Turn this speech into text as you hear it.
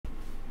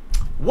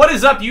What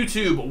is up,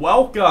 YouTube?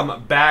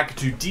 Welcome back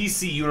to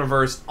DC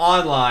Universe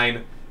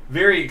Online.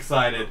 Very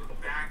excited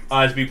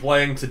to be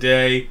playing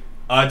today.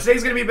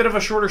 Today's going to be a bit of a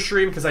shorter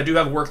stream because I do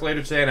have work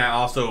later today and I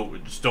also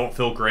just don't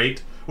feel great.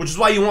 Which is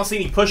why you won't see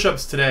any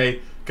push-ups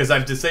today because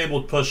I've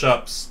disabled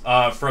push-ups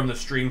from the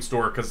stream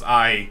store because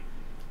I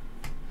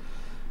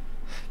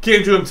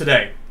came to them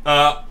today.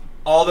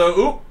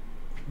 Although,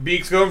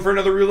 Beak's going for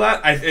another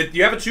roulette.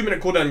 You have a 2-minute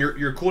cooldown.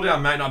 Your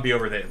cooldown might not be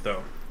over that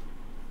though.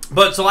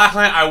 But so last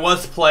night I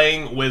was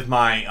playing with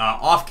my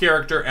off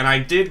character, and I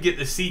did get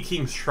the Sea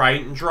King's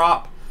Trident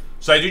drop.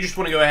 So I do just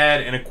want to go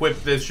ahead and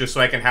equip this just so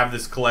I can have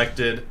this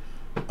collected,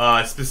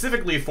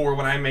 specifically for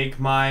when I make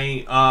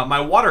my my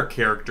water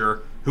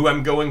character, who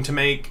I'm going to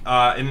make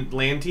an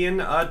Atlantean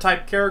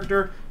type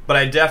character. But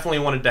I definitely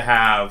wanted to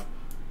have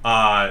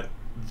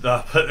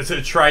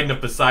the Trident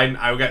of Poseidon.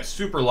 I got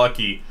super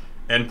lucky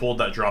and pulled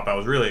that drop. I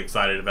was really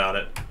excited about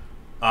it.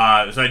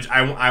 So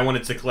I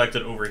wanted to collect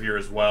it over here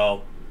as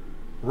well.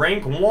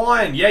 Rank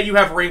 1! Yeah, you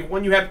have rank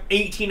 1. You have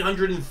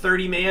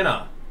 1,830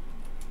 mana.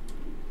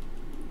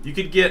 You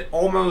could get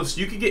almost...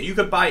 You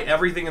could buy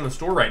everything in the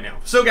store right now.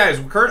 So, guys,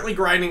 we're currently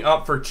grinding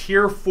up for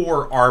Tier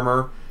 4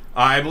 armor.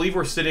 I believe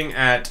we're sitting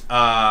at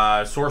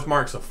source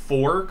marks of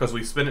 4, because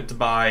we spent it to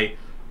buy...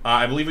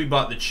 I believe we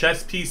bought the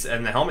chest piece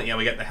and the helmet. Yeah,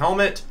 we got the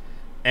helmet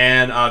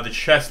and the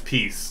chest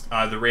piece.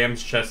 The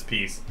Ram's chest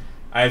piece.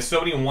 I have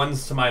so many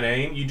 1s to my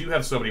name. You do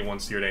have so many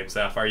 1s to your name,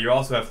 Sapphire. You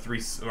also have 4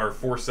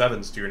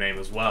 7s to your name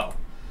as well.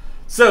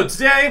 So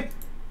today,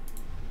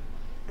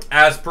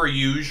 as per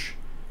usual,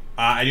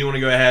 I do want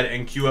to go ahead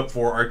and queue up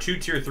for our 2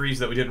 Tier 3s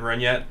that we didn't run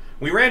yet.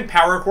 We ran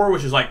Power Core,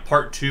 which is like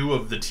part 2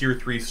 of the Tier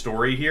 3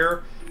 story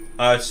here.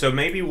 So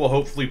maybe we'll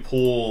hopefully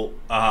pull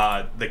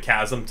the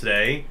Chasm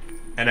today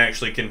and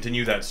actually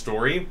continue that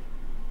story.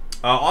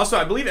 Also,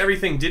 I believe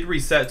everything did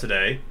reset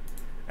today.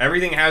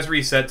 Everything has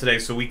reset today,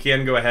 so we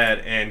can go ahead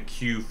and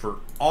queue for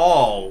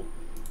all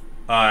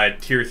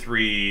Tier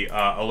 3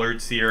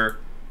 alerts here.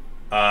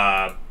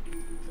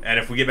 And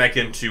if we get back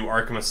into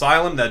Arkham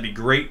Asylum, that'd be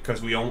great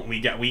because we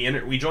joined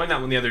that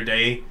one the other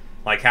day,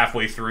 like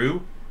halfway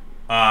through.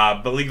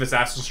 But League of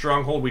Assassins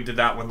Stronghold, we did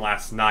that one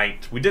last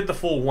night. We did the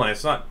full one.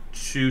 It's not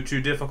too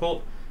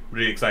difficult.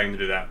 Really exciting to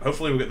do that.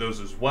 Hopefully we'll get those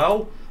as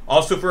well.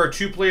 Also for our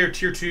 2-player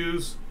Tier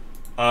 2s,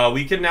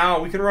 we can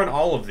run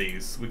all of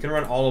these. We can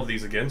run all of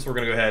these again. So we're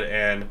gonna go ahead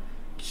and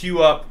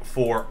queue up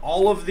for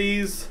all of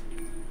these.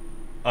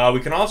 We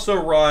can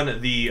also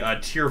run the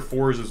Tier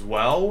 4s as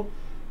well,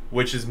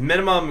 which is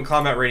minimum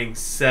combat rating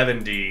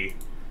 70.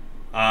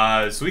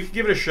 So we can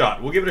give it a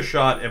shot. We'll give it a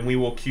shot, and we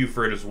will queue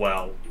for it as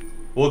well.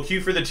 We'll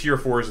queue for the Tier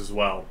 4s as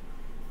well.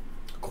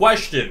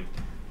 Question: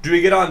 do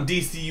we get on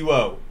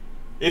DCUO?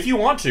 If you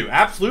want to,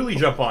 absolutely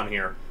jump on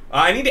here.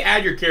 I need to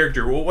add your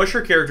character. Well, what's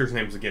your character's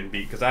names again,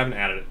 Beat? Because I haven't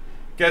added it.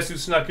 Guess who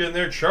snuck in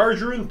there?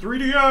 Charger in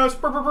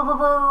 3DS. Brr, brr, brr, brr,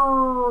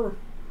 brr.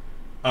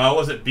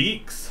 Was it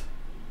Beaks?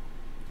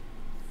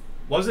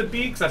 Was it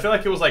Beaks? I feel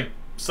like it was like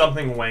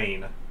something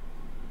Wayne.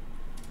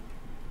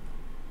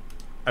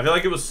 I feel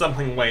like it was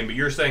something Wayne, but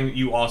you're saying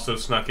you also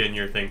snuck in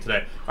your thing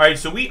today. Alright,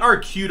 so we are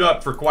queued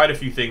up for quite a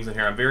few things in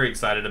here. I'm very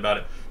excited about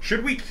it.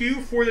 Should we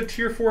queue for the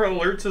Tier 4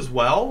 alerts as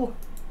well?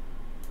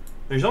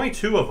 There's only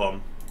 2 of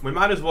them. We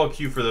might as well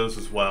queue for those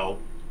as well.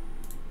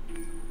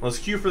 Let's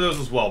queue for those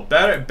as well.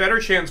 Better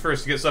chance for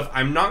us to get stuff.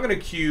 I'm not going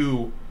to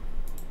queue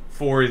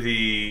for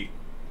the...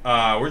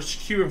 we're just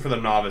queuing for the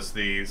novice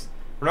these.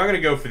 We're not going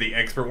to go for the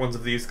expert ones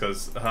of these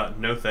because,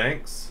 no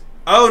thanks.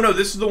 Oh, no,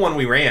 this is the one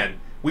we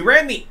ran. We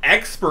ran the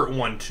expert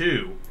one,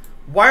 too.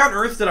 Why on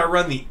earth did I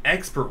run the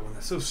expert one?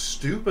 That's so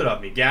stupid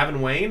of me. Gavin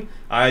Wayne?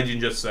 I did in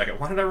just a second.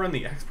 Why did I run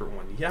the expert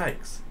one?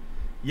 Yikes.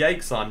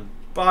 Yikes on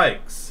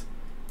bikes.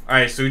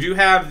 Alright, so we do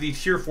have the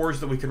Tier 4s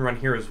that we can run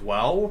here as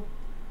well,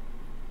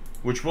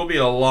 which will be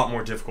a lot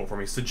more difficult for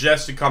me.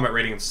 Suggested combat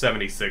rating of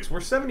 76. We're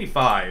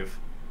 75.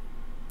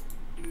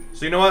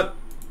 So you know what?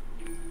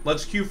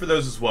 Let's queue for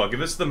those as well.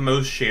 Give us the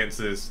most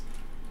chances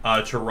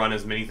to run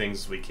as many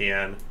things as we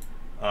can.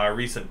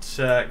 Recent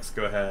text,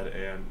 go ahead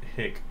and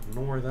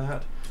ignore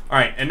that.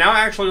 Alright, and now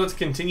actually let's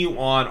continue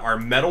on our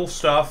metal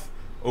stuff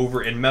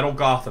over in Metal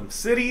Gotham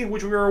City,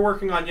 which we were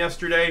working on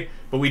yesterday,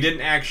 but we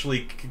didn't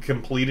actually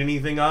complete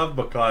anything of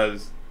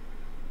because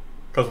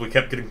we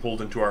kept getting pulled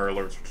into our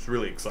alerts, which is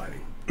really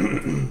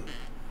exciting.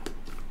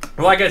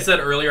 Like I said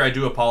earlier, I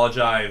do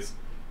apologize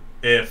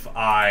if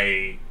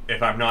I'm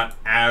not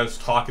as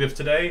talkative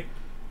today.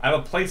 I have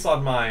a place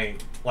on my,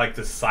 like,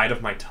 the side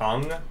of my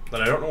tongue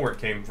that I don't know where it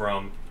came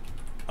from.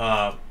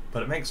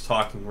 But it makes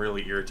talking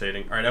really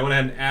irritating. Alright, I went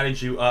ahead and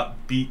added you up,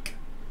 Beak.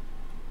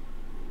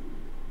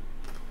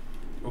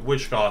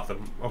 Which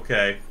Gotham?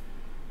 Okay.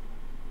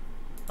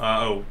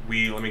 Let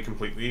me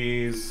complete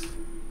these.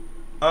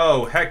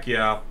 Oh, heck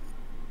yeah.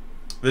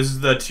 This is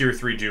the Tier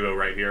 3 duo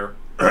right here.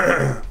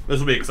 This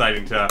will be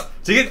exciting to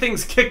get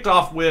things kicked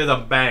off with a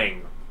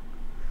bang.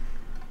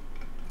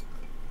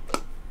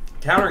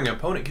 Countering an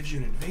opponent gives you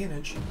an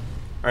advantage.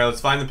 Alright,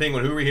 let's find the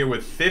penguin. Who are we here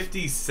with?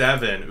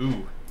 57.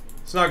 Ooh.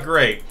 It's not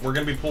great. We're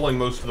going to be pulling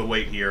most of the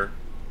weight here,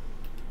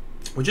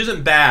 which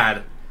isn't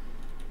bad.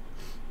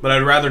 But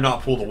I'd rather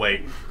not pull the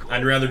weight.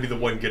 I'd rather be the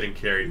one getting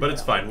carried. But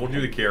it's fine. We'll do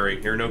the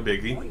carrying here. No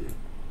biggie.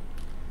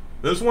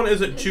 This one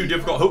isn't too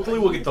difficult. Hopefully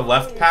we'll get the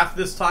left path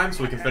this time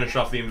so we can finish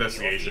off the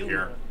investigation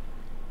here.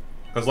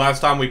 Because last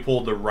time we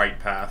pulled the right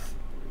path.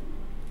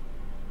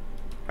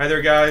 Hi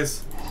there,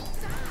 guys.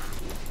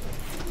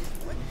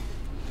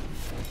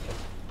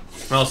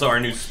 Also, our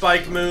new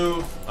spike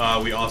move.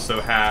 We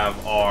also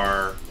have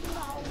our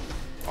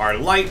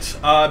light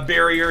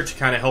barrier to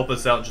kind of help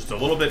us out just a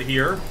little bit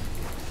here.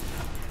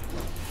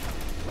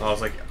 I was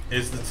like,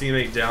 is the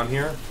teammate down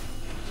here?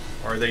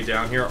 Are they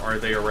down here? Are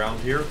they around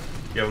here?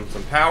 Give them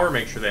some power.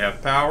 Make sure they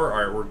have power.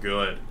 All right, we're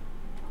good.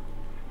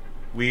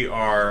 We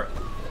are,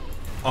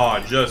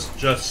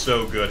 just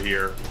so good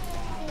here.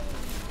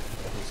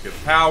 Let's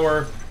get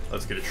power.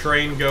 Let's get a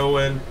train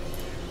going.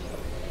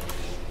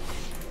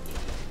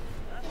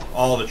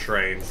 All the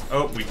trains.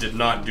 Oh, we did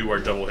not do our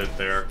double hit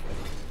there.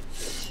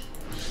 It's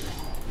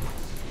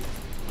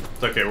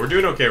okay. We're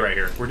doing okay right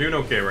here. We're doing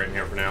okay right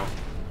here for now.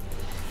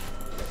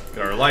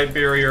 Get our light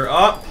barrier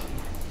up.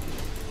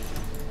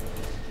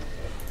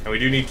 And we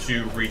do need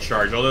to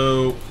recharge.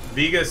 Although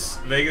Vegas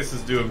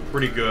is doing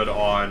pretty good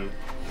on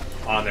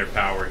their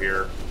power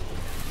here.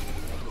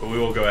 But we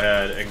will go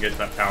ahead and get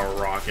that power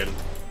rocking.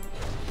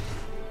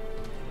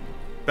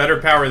 Better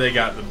power they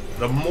got.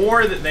 The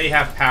more that they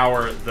have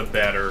power, the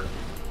better.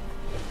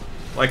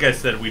 Like I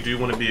said, we do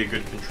want to be a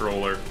good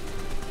controller.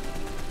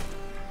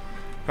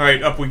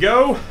 Alright, up we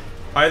go.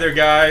 Hi there,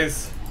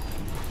 guys.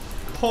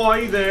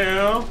 Hi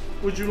there.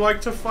 Would you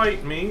like to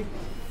fight me?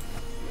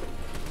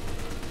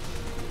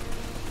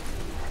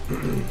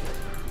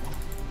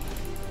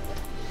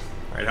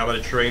 Alright, how about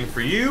a train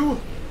for you?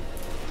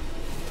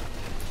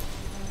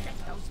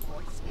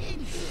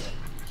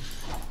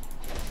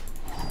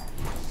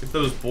 Get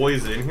those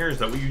boys in here? Is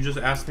that what you just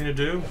asked me to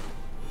do?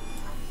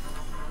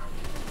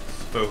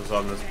 Let's focus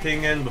on this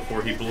ping-in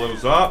before he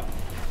blows up.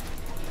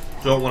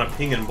 Don't want a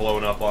ping-in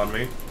blowing up on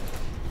me.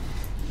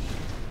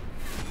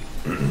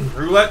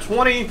 Roulette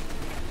 20.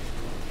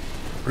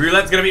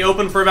 Roulette's gonna be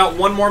open for about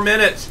 1 more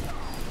minute.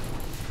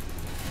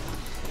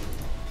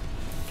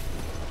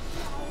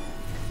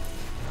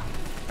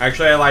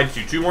 Actually, I lied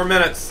to you. 2 more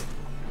minutes.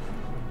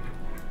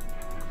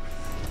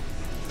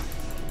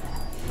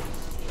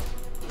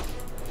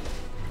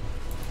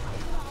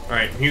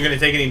 Alright, you gonna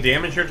take any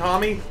damage here,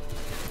 Tommy?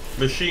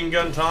 Machine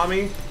gun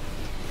Tommy?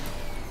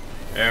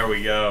 There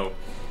we go.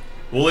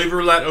 We'll leave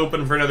roulette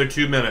open for another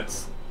 2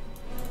 minutes.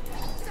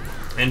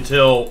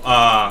 Until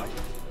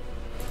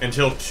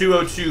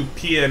 2:02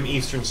 p.m.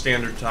 Eastern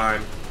Standard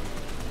Time.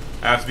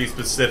 I have to be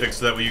specific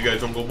so that way you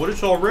guys don't go, but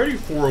it's already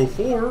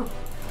 4:04.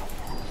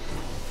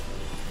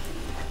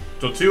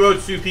 So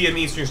 2:02 p.m.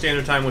 Eastern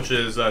Standard Time, which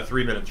is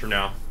 3 minutes from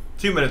now.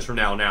 2 minutes from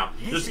now.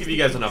 Just to give you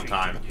guys enough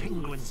time.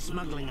 Penguin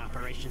smuggling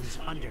operations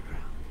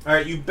underground.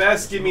 Alright, you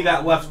best give me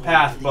that left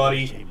path,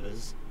 buddy.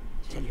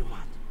 Tell you what,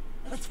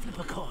 let's flip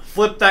a coin.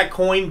 Flip that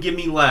coin, give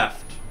me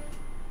left.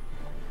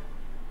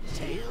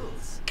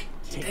 Tails.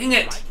 Dang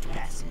it! Right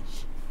passage.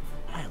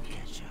 I'll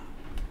catch up.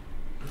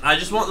 I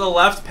just want the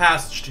left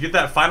passage to get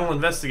that final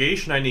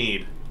investigation I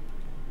need.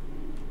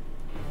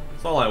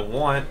 That's all I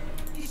want.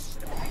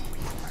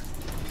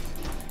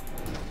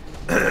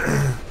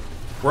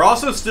 We're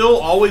also still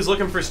always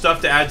looking for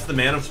stuff to add to the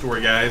Mana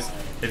Store, guys.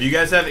 If you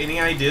guys have any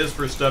ideas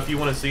for stuff you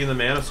want to see in the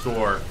Mana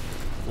Store,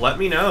 let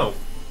me know.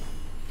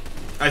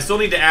 I still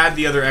need to add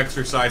the other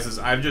exercises.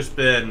 I've just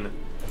been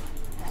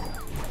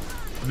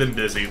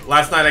busy.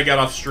 Last night I got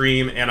off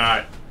stream and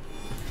I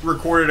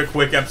recorded a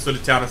quick episode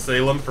of Town of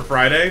Salem for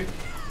Friday.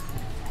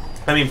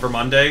 I mean for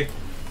Monday.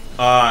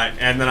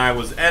 And then I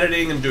was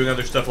editing and doing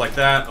other stuff like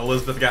that.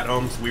 Elizabeth got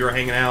home, so we were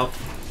hanging out.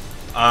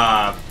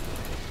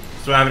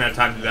 So I haven't had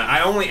time to do that.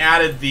 I only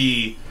added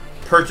the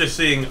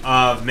purchasing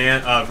of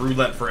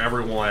roulette for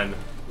everyone,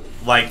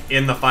 like,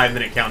 in the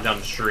 5-minute countdown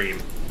to stream.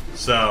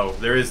 So,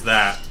 there is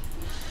that.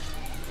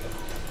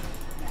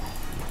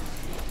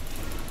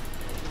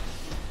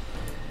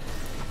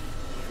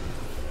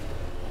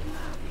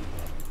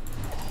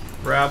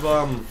 Grab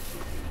them.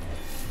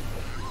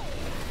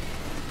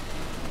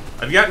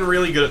 I've gotten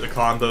really good at the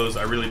combos.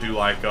 I really do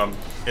like them.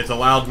 It's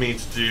allowed me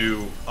to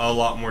do a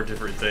lot more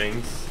different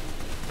things.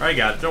 Alright,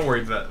 guys, don't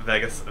worry about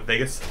Vegas.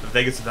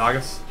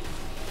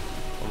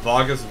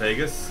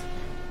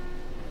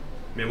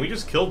 Man, we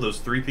just killed those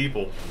 3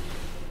 people.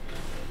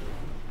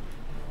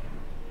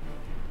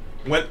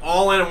 Went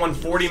all in and won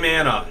 40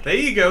 mana. There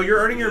you go, you're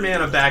earning your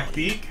mana back,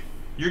 Peak.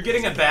 You're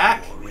getting it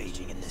back.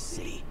 Raging in this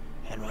city,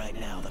 and right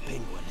now the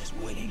Penguin is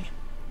winning.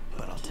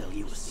 But I'll tell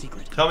you a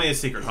secret. Tell me a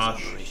secret, Hush.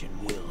 This operation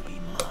will be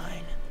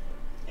mine.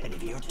 And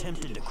if you're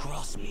tempted to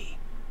cross me,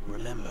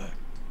 remember,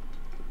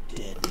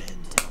 dead men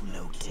tell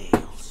no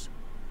tales.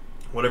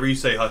 Whatever you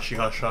say, Hushy,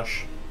 hush,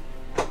 hush.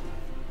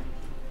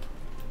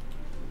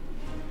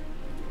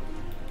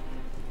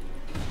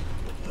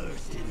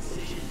 First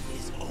incision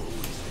is always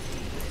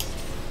the deepest.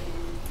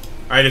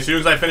 Alright, as soon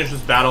as I finish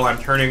this battle, I'm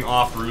turning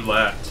off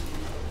roulette.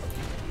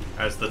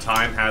 As the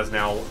time has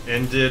now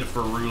ended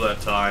for roulette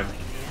time.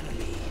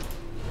 Enemy,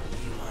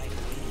 you might win.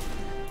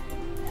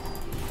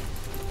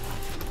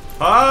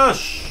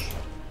 Hush!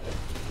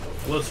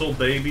 Little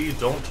baby,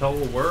 don't tell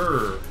a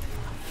word.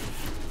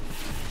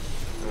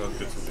 Let's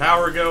get some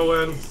power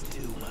going.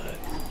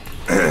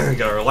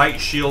 Got our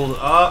light shield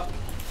up.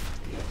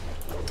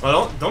 I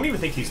don't even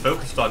think he's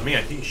focused on me.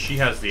 I think she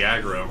has the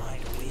aggro.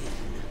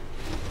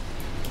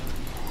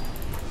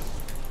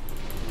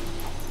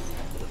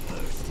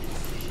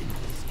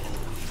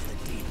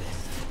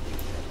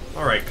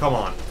 Alright, come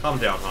on. Calm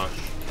down,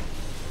 Hush.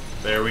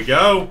 There we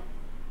go.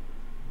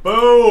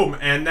 Boom!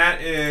 And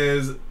that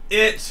is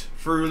it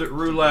for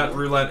roulette.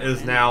 Roulette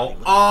is now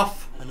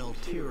off. An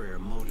ulterior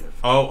motive.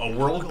 Oh, a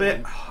world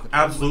bit?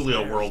 Absolutely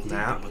a world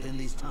map.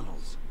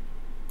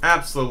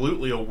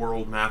 Absolutely a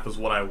world map is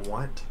what I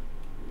want.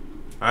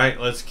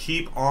 Alright, let's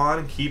keep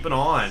on keeping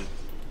on.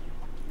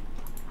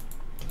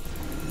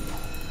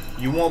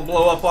 You won't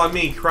blow up on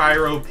me,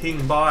 Cryo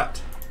Ping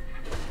Bot.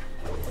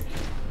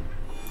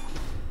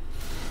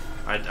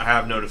 I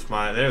have noticed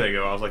my... There they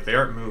go. I was like, they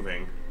aren't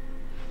moving.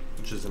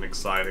 Which isn't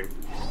exciting.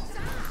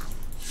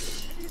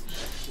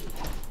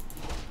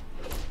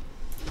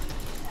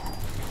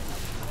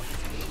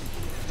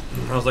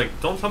 I was like,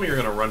 don't tell me you're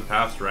gonna run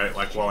past, right?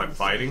 Like, while I'm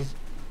fighting?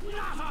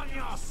 Not on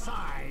your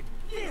side.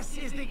 This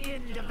is the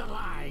end of the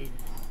line.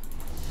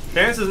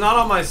 Chance is not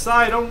on my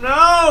side. Oh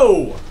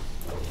no!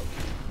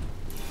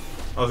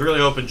 I was really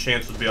hoping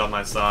Chance would be on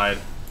my side.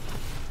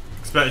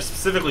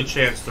 Specifically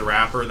Chance the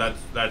Rapper.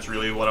 That's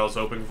really what I was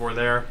hoping for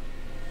there.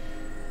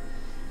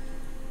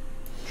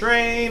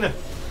 Train!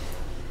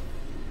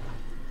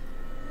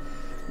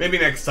 Maybe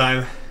next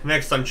time.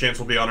 Next time Chance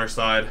will be on our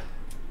side.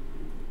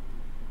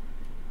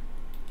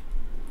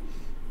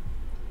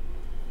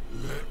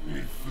 Let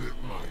me flip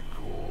my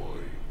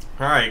coin.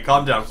 Alright,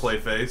 calm down,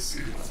 Clayface.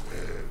 It's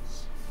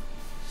heads.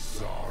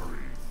 Sorry,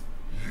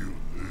 you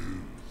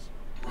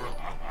lose.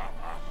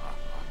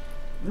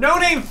 No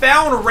Name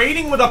found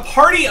raiding with a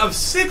party of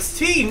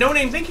 16. No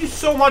Name, thank you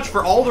so much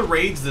for all the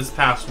raids this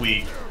past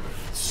week.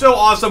 So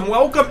awesome.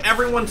 Welcome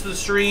everyone to the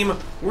stream.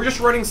 We're just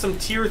running some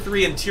tier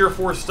 3 and tier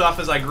 4 stuff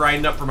as I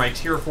grind up for my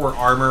tier 4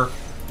 armor.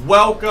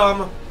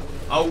 Welcome.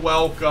 Oh,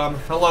 welcome.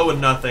 Hello and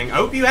nothing. I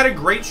hope you had a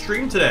great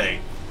stream today.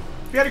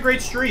 You had a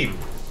great stream.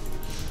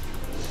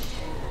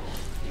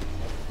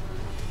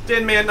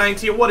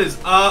 Denman19, what is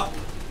up?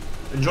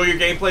 Enjoy your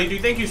gameplay,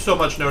 dude. Thank you so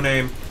much, No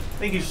Name.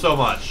 Thank you so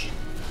much.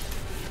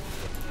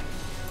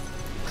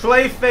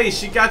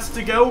 Clayface, you got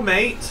to go,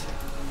 mate.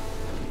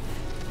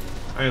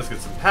 Alright, let's get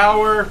some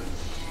power.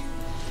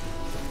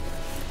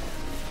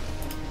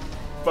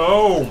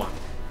 Boom.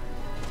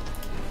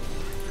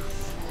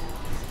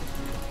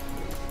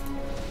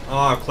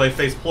 Oh,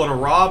 Clayface pulling a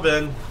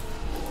Robin.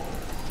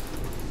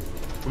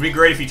 It would be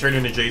great if he turned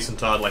into Jason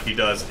Todd like he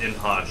does in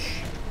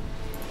Hush.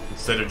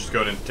 Instead of just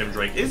going into Tim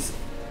Drake.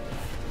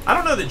 I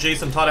don't know that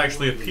Jason Todd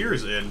actually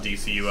appears in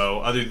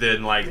DCUO, other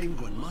than, like,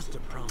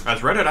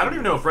 as Red Hood. I don't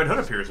even know if Red Hood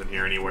appears in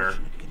here anywhere.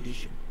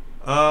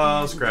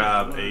 Let's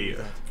grab a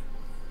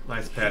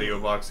nice patio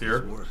box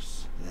here.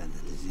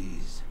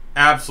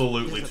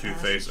 Absolutely,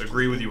 Two-Face.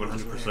 Agree with you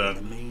 100%.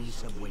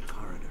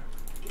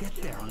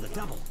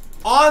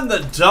 On the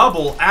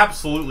double,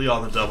 absolutely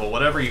on the double.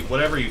 Whatever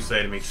you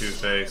say to me,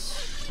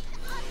 Two-Face.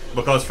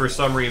 Because for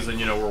some reason,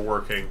 you know, we're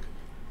working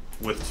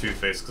with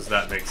Two-Face, because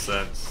that makes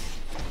sense.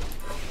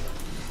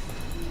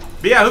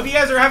 But yeah, I hope you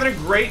guys are having a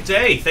great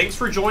day. Thanks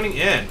for joining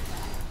in.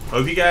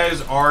 Hope you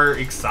guys are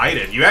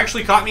excited. You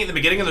actually caught me at the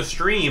beginning of the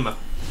stream.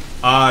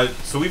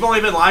 So we've only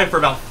been live for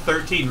about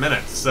 13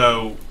 minutes,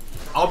 so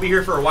I'll be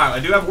here for a while. I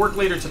do have work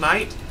later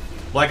tonight.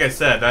 Like I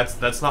said,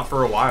 that's not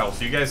for a while,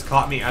 so you guys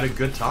caught me at a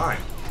good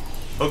time.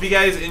 Hope you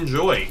guys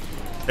enjoy.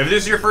 If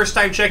this is your first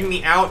time checking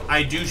me out,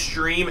 I do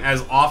stream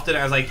as often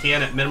as I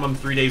can at minimum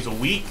 3 days a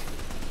week.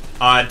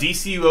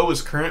 DCUO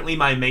is currently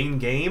my main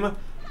game,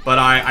 but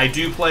I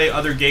do play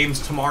other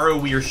games. Tomorrow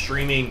we are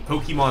streaming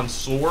Pokemon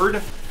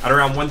Sword at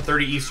around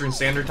 1:30 Eastern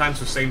Standard Time,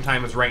 so same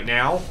time as right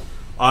now.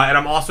 And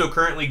I'm also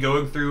currently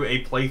going through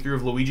a playthrough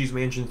of Luigi's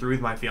Mansion 3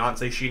 with my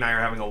fiance. She and I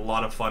are having a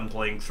lot of fun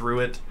playing through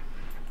it.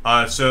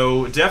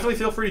 So definitely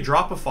feel free to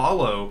drop a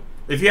follow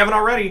if you haven't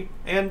already,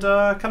 and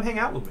come hang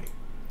out with me.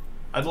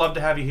 I'd love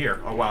to have you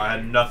here. Oh wow, I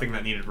had nothing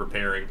that needed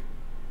repairing.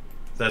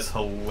 That's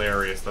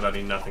hilarious that I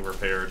need nothing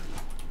repaired.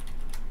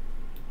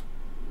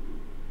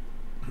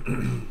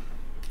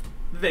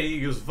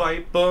 Vegas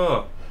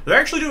Viper. They're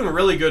actually doing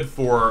really good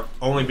for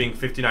only being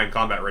 59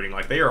 combat rating.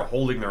 Like, they are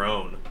holding their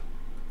own.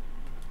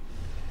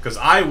 Because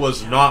I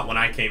was not, when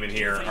I came in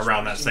here,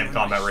 around that same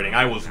combat rating.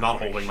 I was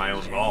not holding my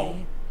own at all.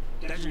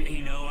 Doesn't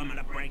he know I'm an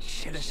upright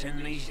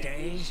citizen these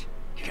days?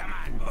 Come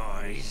on,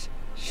 boys.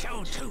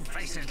 Show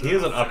Two-Face's. He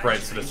is an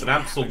upright citizen.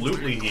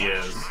 Absolutely he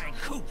is.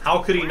 How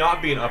could he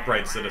not be an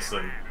upright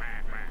citizen?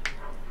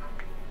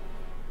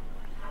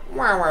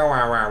 Wah, wah,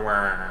 wah, wah,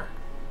 wah.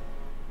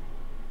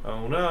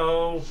 Oh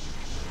no.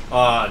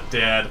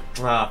 Dead.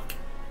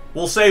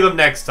 We'll save him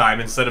next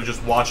time instead of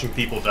just watching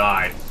people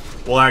die.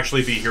 We'll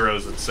actually be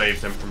heroes that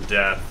saved him from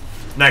death.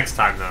 Next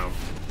time, though.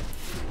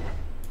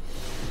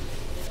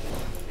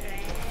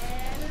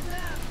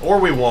 Or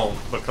we won't,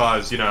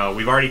 because, you know,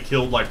 we've already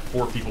killed like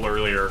 4 people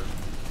earlier.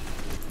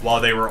 while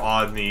they were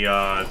on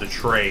the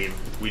train.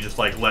 We just,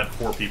 like, let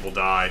 4 people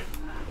die.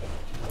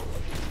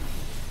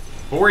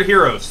 But we're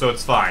heroes, so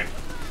it's fine.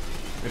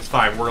 It's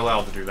fine. We're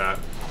allowed to do that.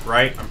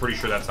 Right? I'm pretty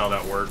sure that's how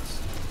that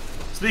works.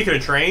 Speaking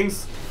of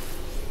trains...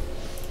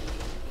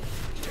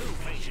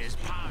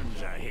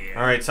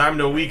 Alright, time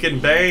to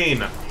weaken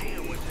Bane.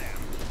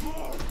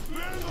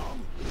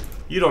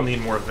 You don't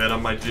need more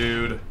Venom, my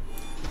dude.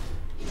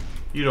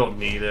 You don't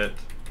need it.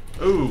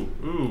 Ooh,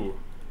 ooh.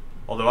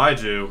 Although I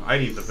do. I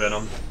need the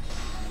Venom.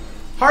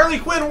 Harley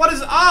Quinn, what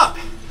is up?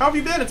 How have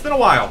you been? It's been a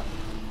while.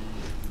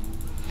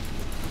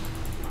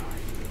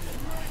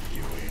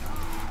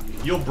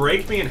 You'll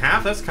break me in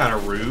half? That's kind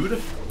of rude.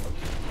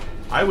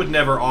 I would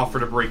never offer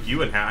to break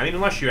you in half. I mean,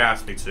 unless you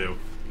asked me to.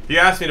 If you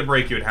asked me to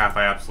break you in half,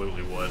 I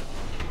absolutely would.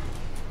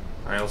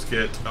 Alright, let's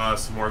get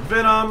some more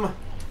Venom.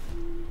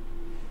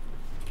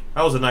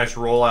 That was a nice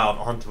rollout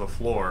onto the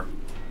floor.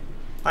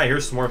 Hi,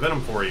 here's some more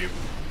Venom for you.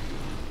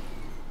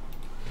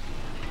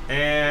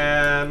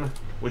 And...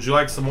 would you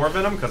like some more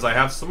Venom? Because I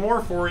have some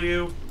more for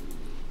you.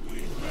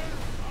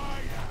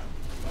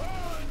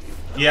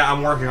 Yeah,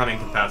 I'm working on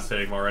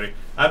incapacitating already.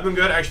 I've been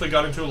good. Actually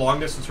got into a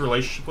long-distance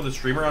relationship with a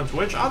streamer on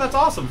Twitch. Oh, that's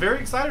awesome. Very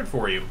excited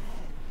for you.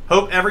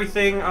 Hope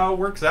everything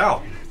works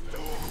out.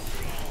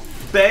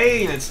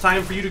 Bane, it's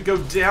time for you to go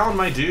down,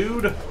 my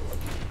dude.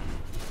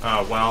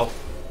 Oh, well.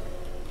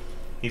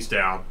 He's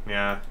down.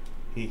 Yeah,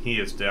 he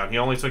is down. He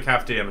only took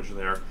half damage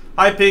there.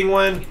 Hi,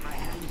 Penguin.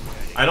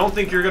 I don't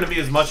think you're going to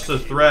be as much of a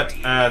threat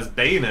as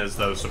Bane is,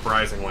 though,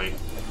 surprisingly.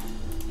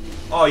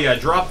 Oh, yeah,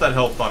 drop that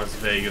health on us,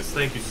 Vegas.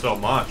 Thank you so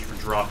much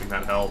for dropping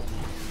that health.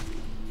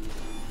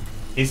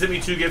 He sent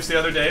me 2 gifts the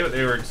other day, but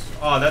they were...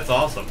 oh, that's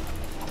awesome.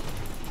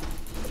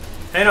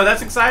 Hey, no,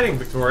 that's exciting,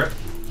 Victoria.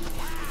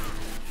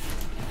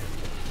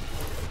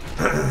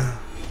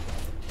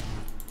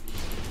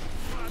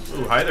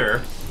 Ooh, hi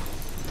there.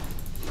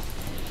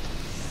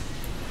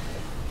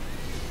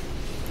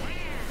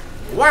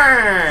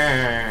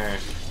 Wah!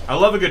 I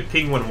love a good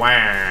penguin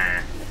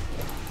wah.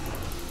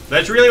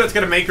 That's really what's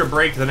gonna make or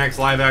break the next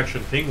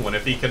live-action penguin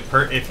if he can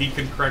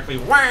correctly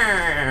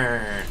wah.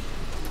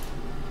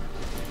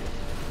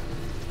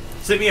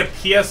 Sent me a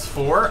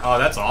PS4. Oh,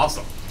 that's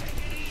awesome.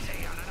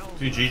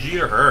 Dude, GG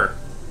to her.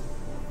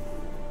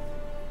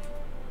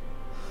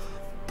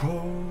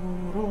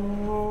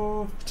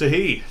 To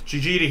he.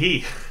 GG to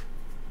he.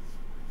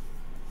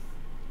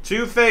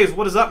 Two-Phase,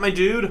 what is up, my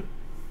dude?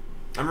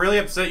 I'm really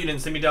upset you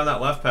didn't send me down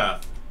that left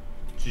path.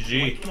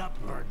 GG. Wake up,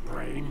 bird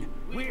brain.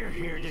 We're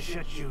here to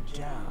shut you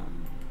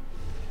down.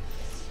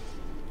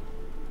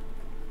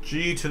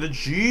 G to the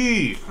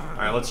G.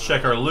 Alright, let's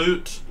check our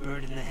loot.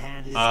 Bird in the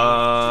hand is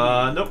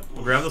Nope.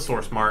 We'll grab the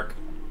source mark.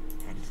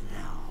 and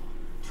now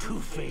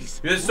Two-Face.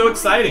 It's so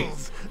exciting.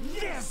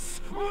 Yes.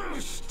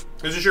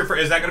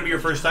 Is that going to be your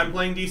first time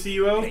playing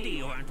DCUO? Pity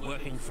you aren't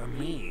working for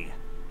me.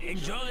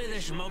 Enjoy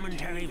this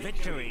momentary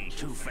victory,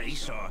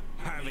 Two-Face or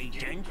Harvey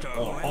Dent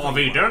or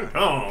Harvey Dent.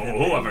 Oh,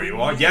 whoever you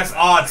are. Yes.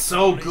 Oh, it's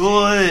so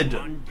good.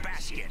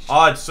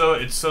 Oh, it's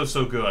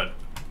so good.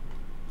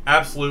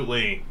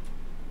 Absolutely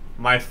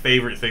my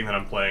favorite thing that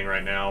I'm playing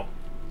right now.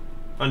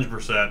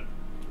 100%.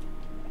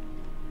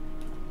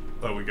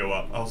 Oh, we go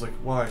up. I was like,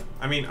 why?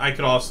 I mean, I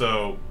could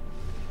also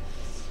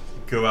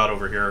go out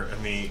over here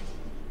and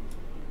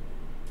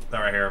that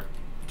right here.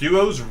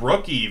 Duo's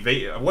rookie.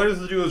 What is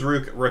the duo's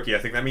rookie? I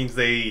think that means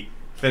they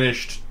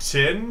finished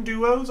 10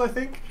 duos, I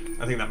think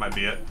that might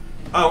be it.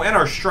 Oh, and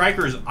our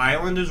Striker's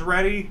Island is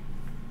ready.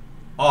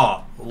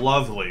 Oh,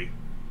 lovely.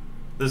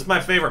 This is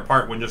my favorite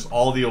part, when just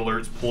all the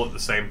alerts pull at the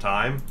same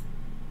time.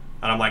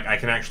 And I'm like, I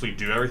can actually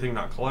do everything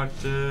not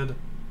collected.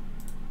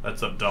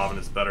 That's up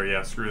Dominance better.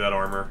 Yeah, screw that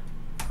armor.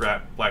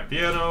 Black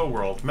Piano,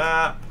 world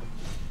map.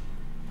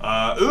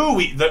 Ooh,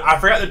 I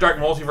forgot the Dark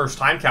Multiverse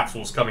time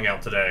capsule is coming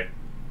out today.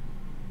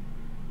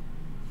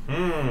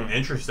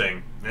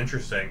 Interesting.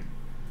 Interesting.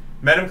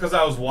 Met him because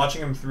I was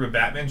watching him through a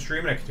Batman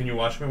stream, and I continue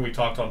watching him. We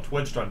talked on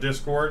Twitch, on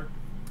Discord.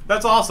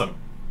 That's awesome.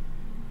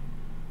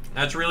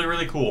 That's really,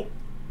 really cool.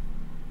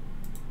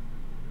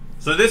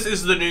 So this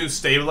is the new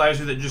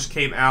stabilizer that just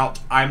came out.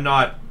 I'm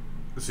not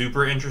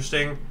super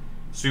interested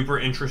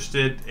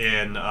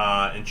in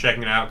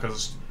checking it out,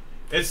 because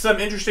it's some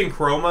interesting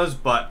chromas,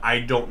 but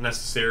I don't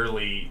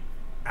necessarily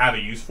have a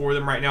use for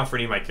them right now for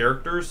any of my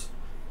characters.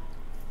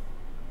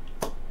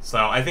 So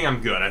I think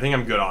I'm good. I think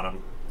I'm good on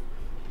them.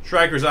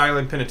 Striker's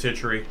Island,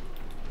 Penitentiary.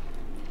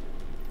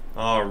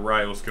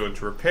 Alright, let's go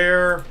into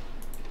repair.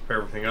 Repair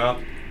everything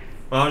up.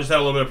 Well, I just had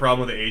a little bit of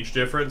problem with the age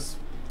difference.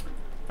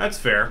 That's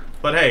fair.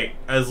 But hey,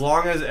 as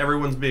long as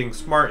everyone's being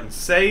smart and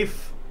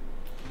safe,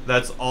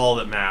 that's all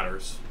that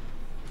matters.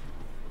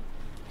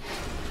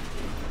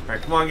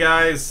 Alright, come on,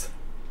 guys.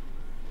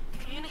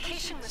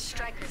 Communication with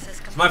strikers has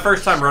It's my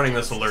first time running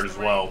this alert as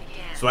well,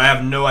 so I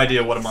have no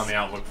idea what I'm on the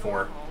outlook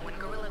for. When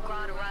Gorilla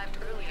Grodd arrived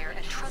earlier,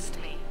 and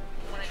trust me,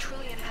 when a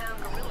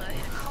trillion-pound gorilla in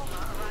a coma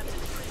arrives at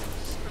the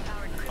prison's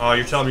superpowered prison, Oh,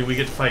 you're telling me we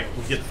get to fight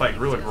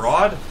Gorilla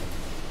Grodd?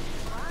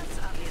 Grodd's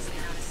obviously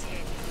not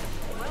escaping.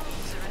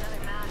 Werewolves are another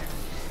matter.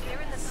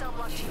 They're in the cell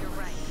block to your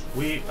right.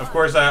 Of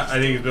course, I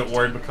think he's a bit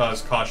worried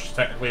because Kosh is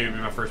technically going to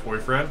be my first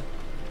boyfriend.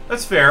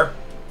 That's fair.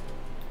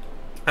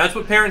 That's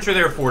what parents are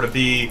there for, to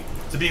be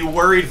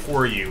worried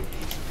for you.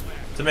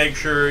 To make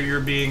sure you're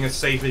being as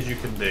safe as you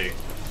can be.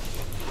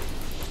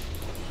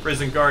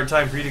 Prison guard,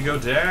 time for you to go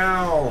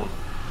down.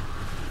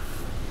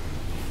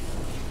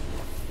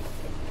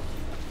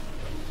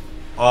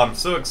 Oh, I'm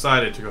so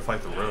excited to go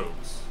fight the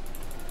rogues.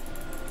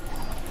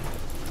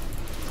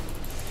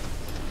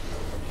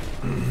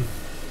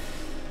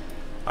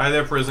 Hi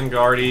there, prison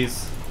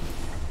guardies.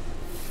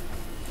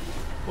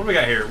 What do we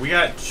got here? We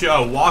got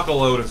walk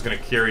alone is going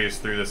to carry us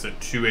through this at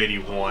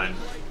 281.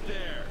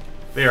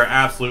 They are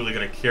absolutely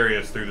going to carry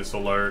us through this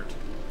alert.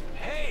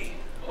 Hey,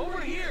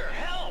 over here,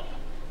 help!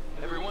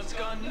 Everyone's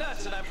gone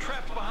nuts and I'm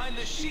trapped behind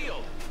this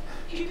shield.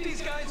 Keep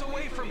these guys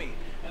away from me,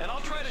 and I'll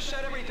try to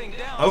shut everything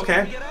down so we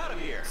can get out of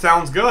here.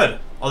 Sounds good.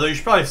 Although you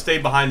should probably stay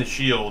behind the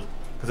shield,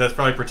 because that's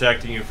probably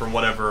protecting you from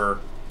whatever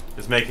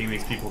is making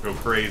these people go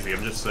crazy.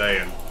 I'm just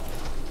saying.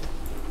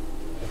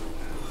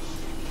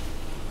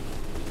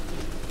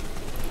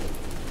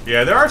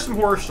 Yeah, there are some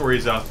horror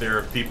stories out there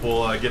of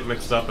people get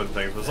mixed up in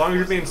things. But as long as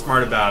you're being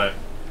smart about it,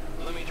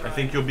 I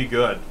think you'll be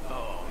good.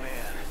 Oh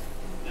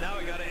man, now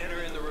I gotta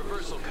enter in the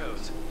reversal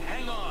codes.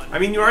 Hang on. I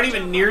mean, you aren't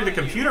even near the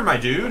computer, my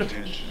dude.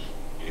 Attention.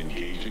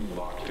 Engaging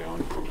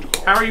lockdown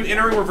protocol. How are you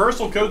entering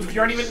reversal codes if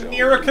you aren't even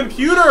near a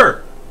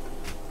computer?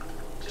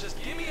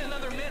 Just give me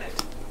another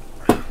minute.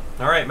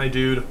 Alright, my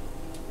dude.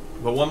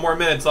 But one more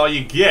minute's all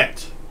you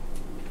get.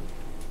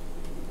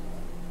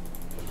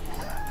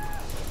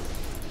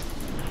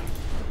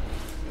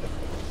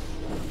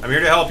 I'm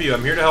here to help you.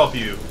 I'm here to help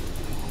you.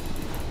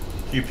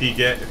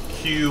 QPN.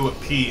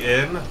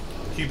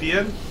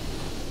 QPN?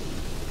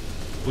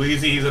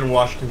 Bleezy, he's in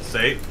Washington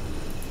State.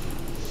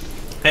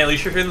 Hey, at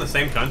least you're in the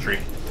same country.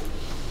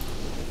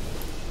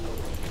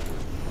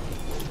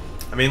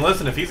 I mean,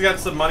 listen, if he's got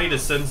some money to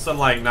send some,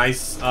 like,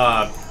 nice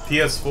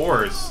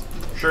PS4s,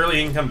 surely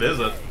he can come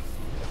visit.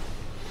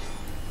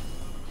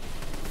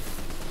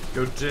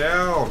 Go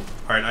down.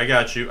 Alright, I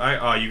got you.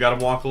 You got him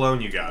walk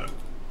alone? You got him.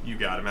 You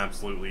got him,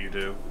 absolutely you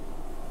do.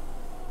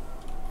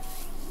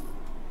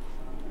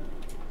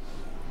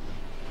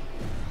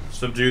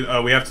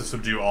 Subdue, we have to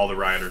subdue all the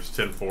rioters.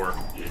 10-4.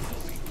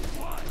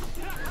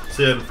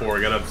 10-4,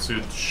 we gotta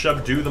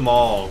subdue them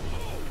all.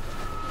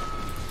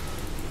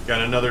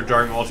 Got another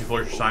dark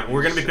multi-flourish time.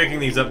 We're gonna be picking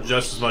these up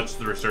just as much as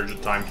the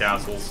resurgent time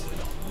capsules.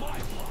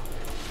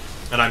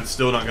 And I'm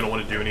still not gonna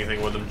want to do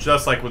anything with them,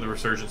 just like with the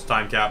resurgence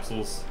time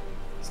capsules.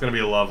 It's gonna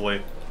be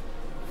lovely.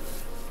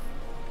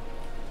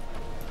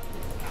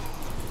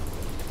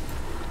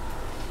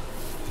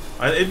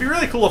 It'd be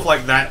really cool if,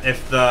 like,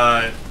 if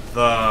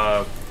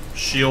the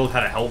shield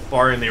had a health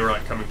bar and they were,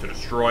 like, coming to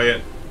destroy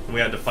it and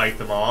we had to fight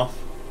them off.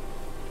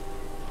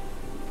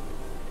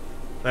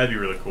 That'd be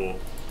really cool.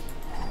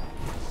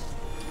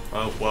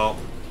 Oh, well.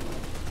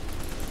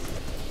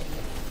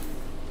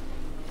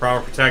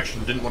 Proper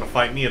protection didn't want to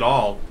fight me at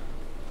all.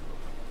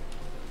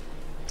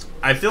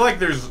 I feel like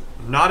there's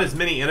not as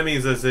many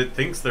enemies as it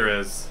thinks there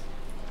is.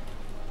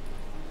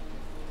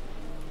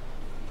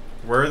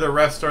 Where the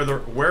rest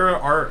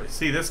are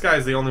see, this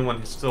guy's the only one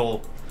who's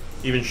still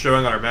even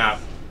showing on our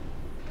map.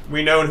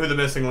 We know who the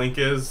missing link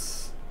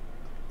is.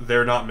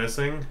 They're not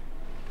missing.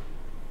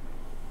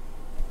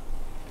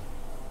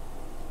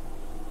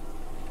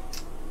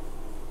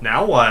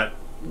 Now what?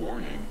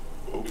 Warning.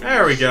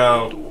 There we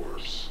go.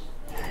 Doors.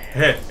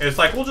 Hey, it's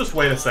like, we'll just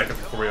wait a second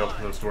before we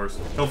open those doors.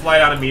 He'll fly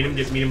down and meet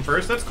him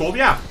first. That's cool,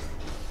 yeah.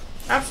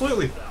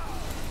 Absolutely.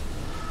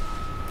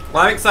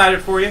 Well, I'm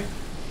excited for you.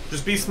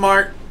 Just be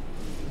smart.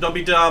 Don't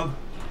be dumb.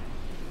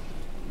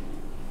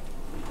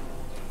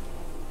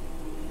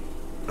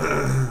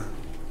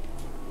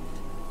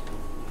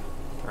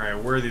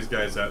 Alright, where are these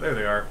guys at? There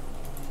they are.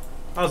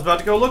 I was about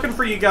to go looking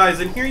for you guys,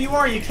 and here you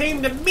are. You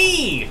came to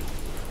me!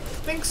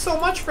 Thanks so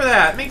much for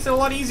that. It makes it a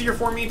lot easier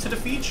for me to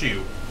defeat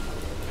you.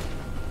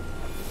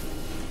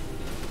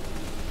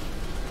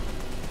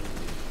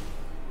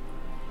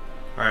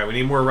 Alright, we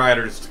need more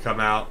riders to come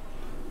out.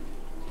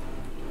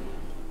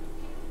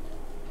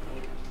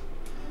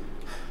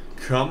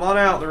 Come on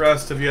out, the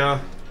rest of ya.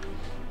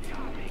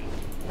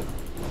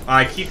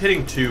 I keep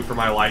hitting 2 for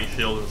my light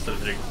shield instead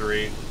of hitting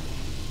 3.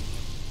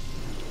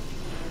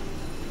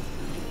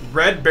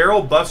 Red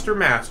Barrel Buster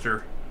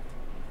Master.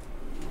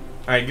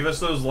 Alright, give us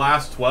those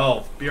last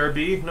 12.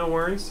 BRB, no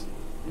worries.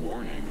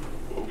 Warning.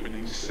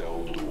 Opening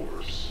cell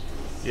doors.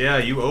 Yeah,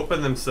 you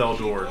open them cell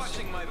doors.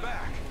 Watching my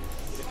back.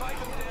 If I go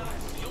down,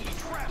 you'll be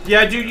trapped.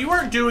 Yeah, dude, you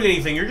aren't doing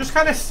anything. You're just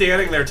kind of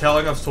standing there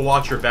telling us to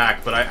watch your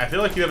back, but I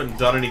feel like you haven't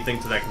done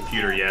anything to that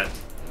computer yet.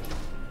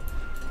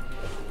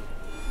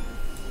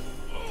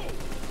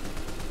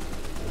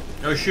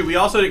 Oh shoot, we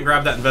also didn't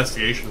grab that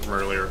investigation from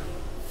earlier.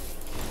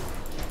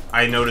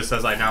 I noticed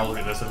as I now look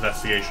at this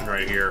investigation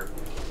right here.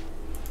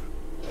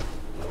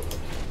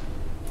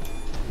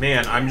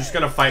 Man, I'm just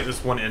gonna fight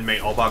this one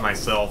inmate all by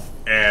myself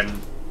and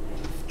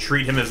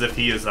treat him as if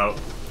he is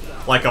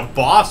like a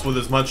boss with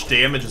as much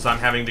damage as I'm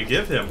having to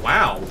give him.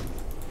 Wow.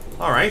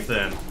 Alright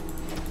then.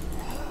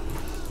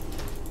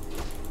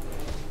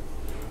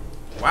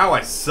 Wow,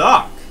 I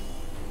suck.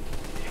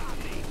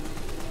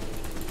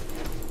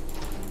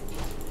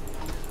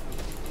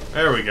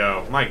 There we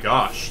go. My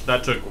gosh,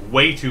 that took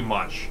way too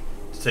much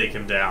to take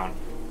him down.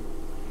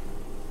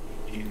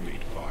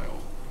 Inmate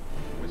file.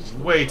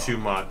 Winslow Way shop. too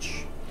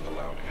much.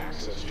 Allowed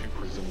access to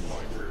prison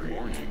library.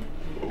 Warning.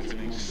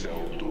 Opening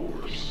cell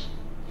doors.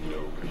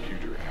 No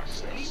computer Need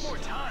access. more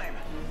time.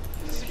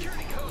 The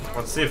security codes aren't.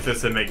 Let's see if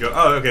this inmate goes.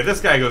 Oh, okay,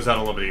 this guy goes out a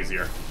little bit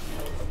easier.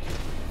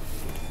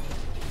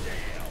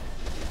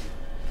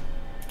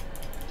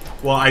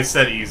 Well, I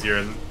said easier,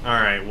 and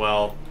alright,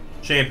 well,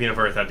 Champion of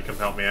Earth had to come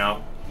help me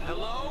out.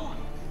 Hello?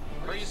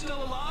 Are you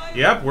still alive?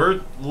 Yep,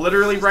 we're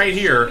literally right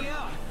here. Let me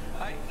out.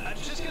 I'm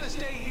just gonna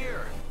stay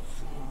here.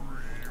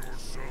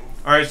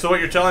 Alright, so what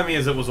you're telling me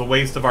is it was a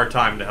waste of our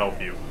time to help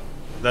you.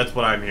 That's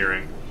what I'm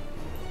hearing.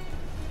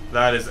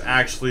 That is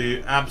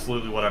actually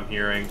absolutely what I'm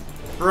hearing.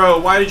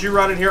 Bro, why did you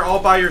run in here all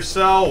by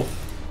yourself?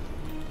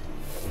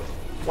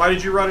 Why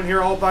did you run in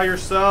here all by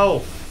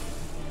yourself?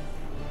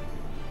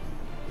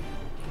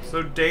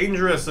 So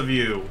dangerous of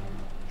you.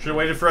 Should have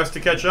waited for us to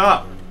catch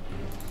up.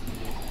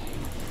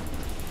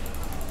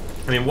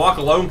 I mean, Walk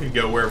Alone could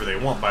go wherever they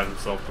want by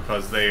themselves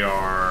because they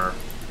are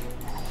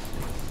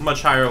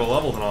much higher of a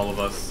level than all of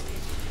us.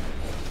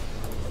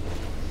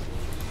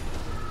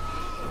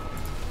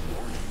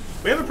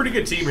 We have a pretty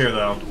good team here,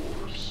 though.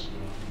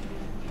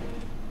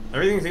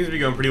 Everything seems to be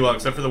going pretty well,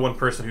 except for the one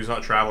person who's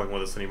not traveling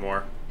with us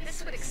anymore.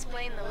 This would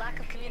explain the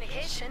lack of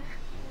communication.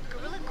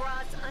 Gorilla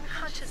Grodd's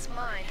unconscious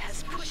mind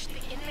has pushed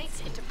the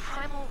inmates into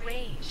primal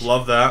rage.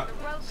 Love that.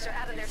 The rogues are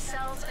out of their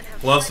cells and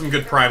have Love some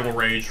good fled primal their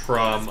rage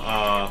from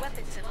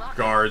weapons in lockers.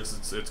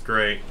 guards. It's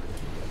great.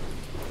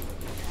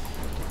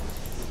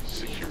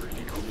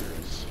 Security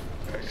clearance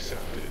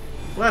accepted.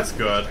 Well, that's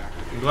good.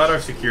 I'm glad our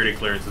security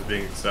clearance is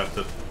being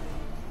accepted.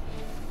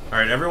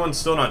 Alright, everyone's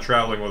still not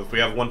traveling with us. We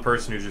have one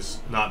person who's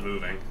just not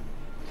moving.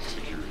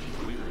 Security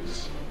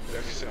clearance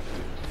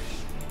accepted.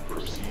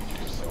 Proceed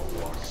to cell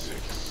block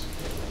 6.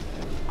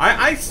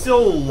 I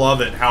still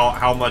love it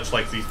how much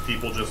like these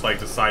people just like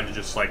decide to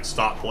just like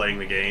stop playing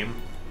the game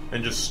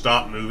and just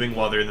stop moving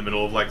while they're in the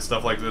middle of like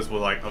stuff like this with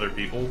like other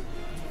people.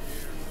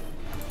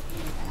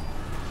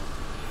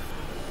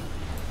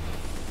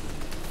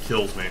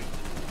 Kills me.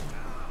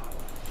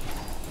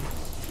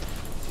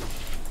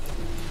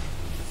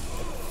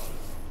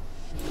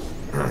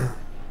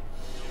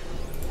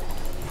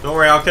 Don't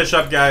worry, I'll catch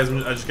up, guys.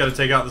 I just gotta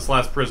take out this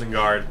last prison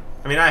guard.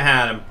 I mean, I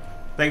had him.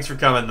 Thanks for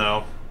coming,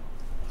 though.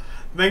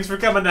 Thanks for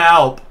coming to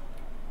help.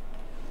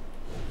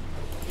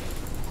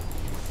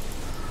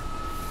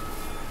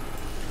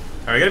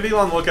 Alright, we gotta be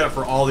on the lookout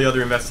for all the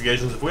other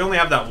investigations. If we only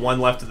have that one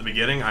left at the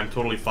beginning, I'm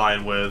totally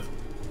fine with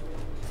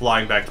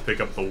flying back to pick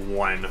up the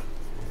one.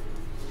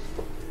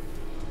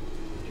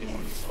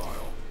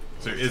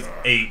 So there is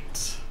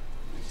 8,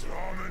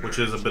 which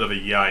is a bit of a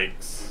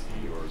yikes.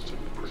 Yours to the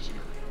prisoner.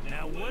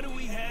 Now what do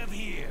we have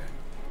here?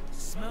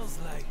 Smells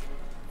like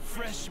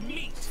fresh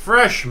meat.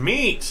 Fresh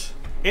meat!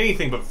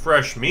 Anything but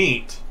fresh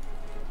meat.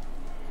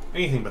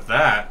 Anything but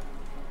that.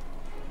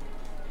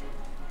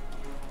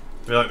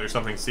 I feel like there's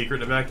something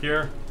secret back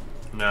here.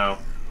 No.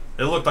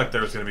 It looked like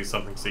there was going to be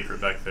something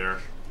secret back there.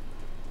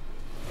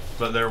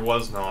 But there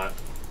was not.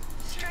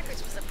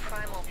 Strikers was a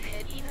primal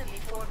pit even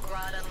before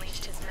Grodd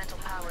unleashed his mental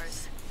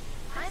powers.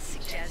 I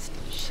suggest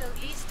you show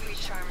these 3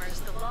 charmers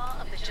the law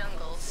of the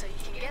jungle so you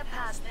can get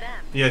past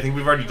them. Yeah, I think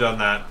we've already done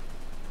that.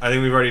 I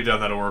think we've already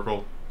done that,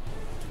 Oracle.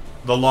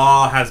 The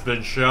law has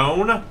been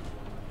shown.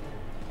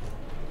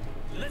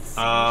 Let's see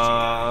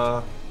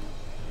Size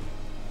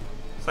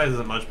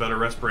isn't much better.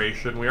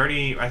 Restoration.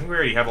 I think we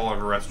already have all of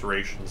our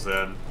restorations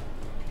in.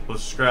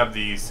 Let's just grab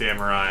the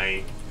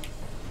samurai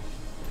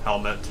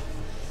helmet.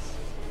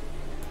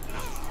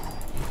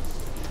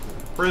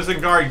 Prison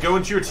guard, go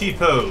into your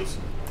T-pose.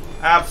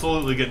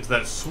 Absolutely get into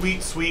that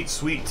sweet, sweet,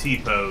 sweet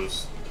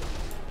T-pose.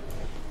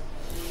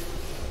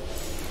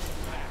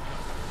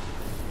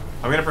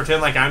 I'm gonna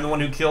pretend like I'm the one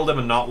who killed him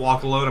and not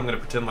Walk Alone. I'm gonna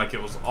pretend like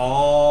it was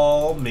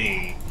all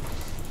me.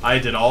 I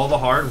did all the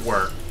hard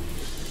work.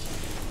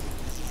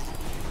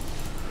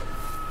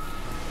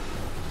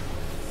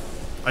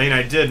 I mean,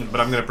 I didn't,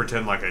 but I'm gonna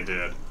pretend like I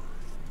did.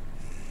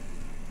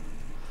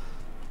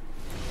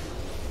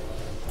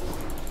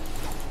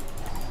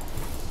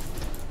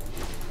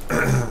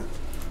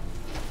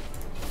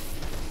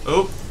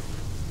 Oh,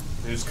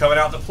 who's coming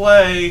out to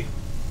play?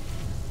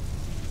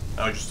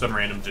 Oh, just some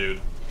random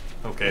dude.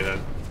 Okay then.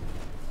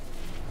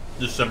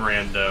 Just some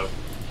rando.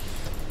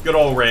 Good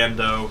old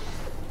rando.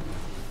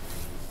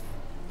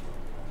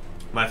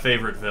 My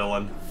favorite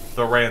villain.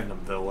 The random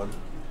villain.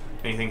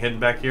 Anything hidden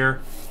back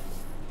here?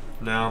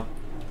 No.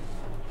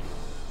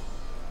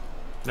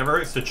 Never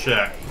hurts to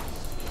check.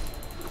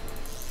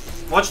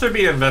 Watch there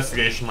be an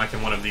investigation like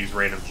in one of these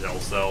random jail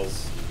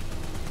cells.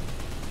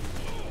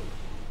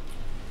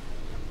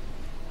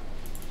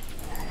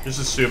 Just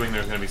assuming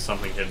there's gonna be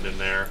something hidden in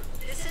there.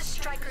 This is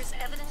Stryker's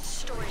evidence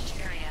storage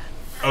area.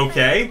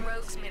 Okay. The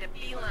rogues made a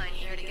beeline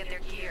here to get their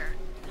gear.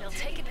 They'll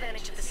take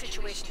advantage of the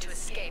situation to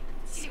escape.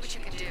 See what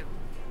you can do.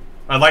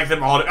 I'd like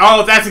them all to...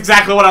 Oh, that's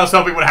exactly what I was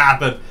hoping would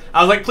happen.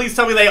 I was like, please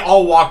tell me they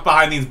all walk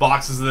behind these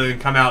boxes and then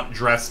come out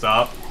dressed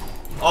up.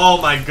 Oh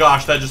my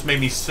gosh, that just made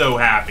me so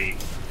happy.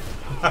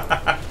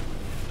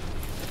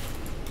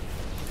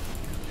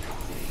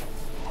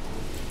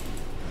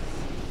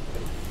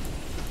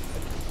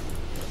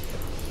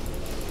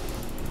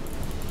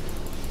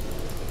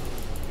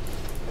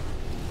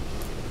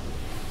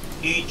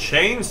 Eat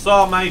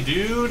chainsaw, my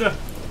dude.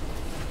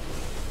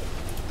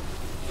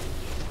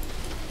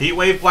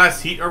 Heatwave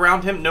blasts heat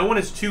around him. No one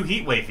is to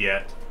Heatwave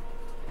yet.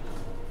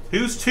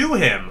 Who's to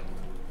him?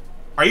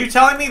 Are you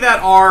telling me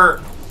that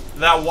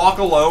that Walk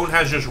Alone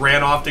has just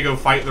ran off to go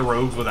fight the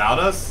rogues without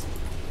us?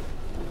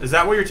 Is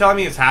that what you're telling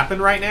me has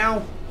happened right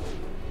now?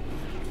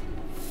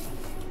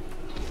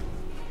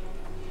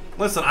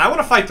 Listen, I want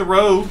to fight the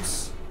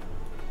rogues.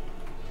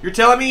 You're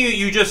telling me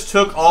you just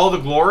took all the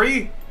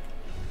glory?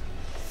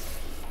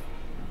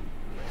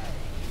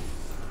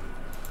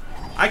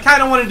 I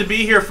kind of wanted to be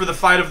here for the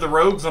fight of the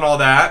rogues and all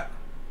that.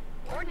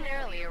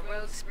 Ordinarily, a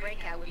rogue's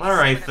breakout would be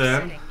Alright somewhat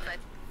then. upsetting, but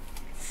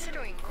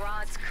considering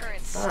Grodd's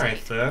current state,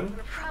 Alright then.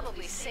 we're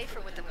probably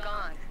safer with them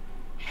gone.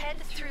 Head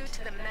through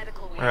to the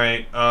medical wing.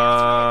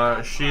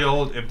 Alright,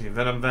 shield, empty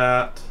venom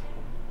vat.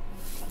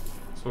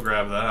 So we'll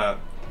grab that.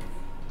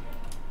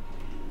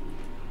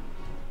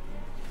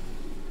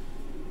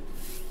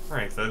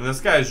 Alright then,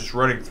 this guy's just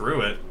running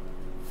through it.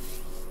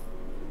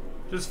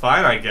 Just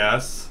fine, I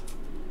guess.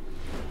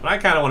 But I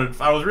kind of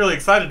wanted... I was really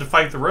excited to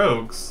fight the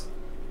rogues.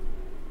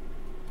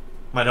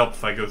 Might help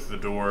if I go through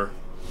the door.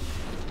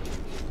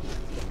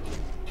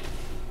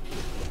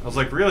 I was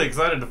like really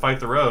excited to fight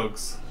the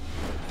rogues.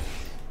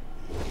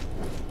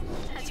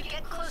 As you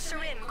get closer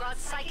in,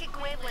 Grodd's psychic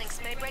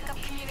wavelengths may break up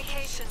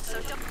communication,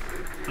 so don't...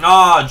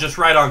 Ah, just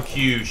right on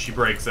cue, she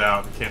breaks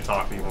out and can't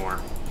talk anymore.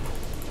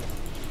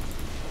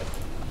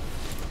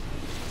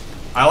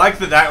 I like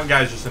that that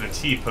guy's just in a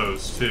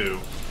T-pose, too.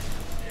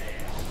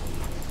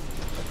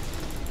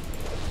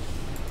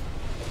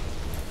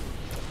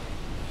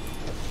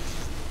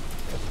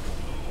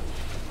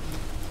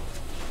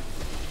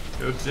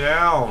 Go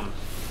down.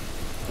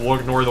 We'll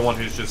ignore the one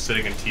who's just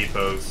sitting in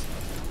T-pose.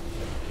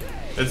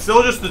 It's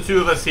still just the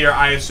two of us here.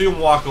 I assume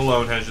Walk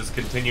Alone has just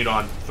continued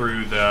on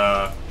through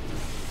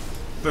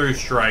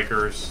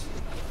strikers.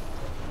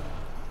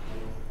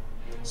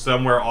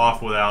 Somewhere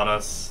off without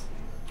us.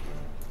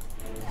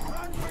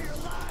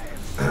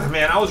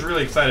 Man, I was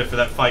really excited for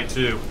that fight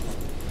too.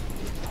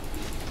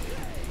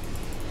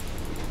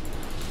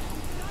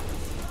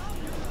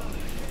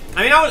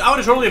 I mean, I would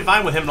have totally been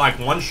fine with him like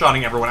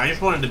one-shotting everyone. I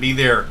just wanted to be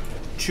there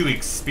to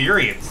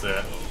experience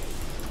it.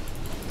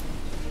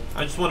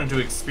 I just wanted to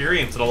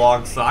experience it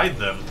alongside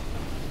them.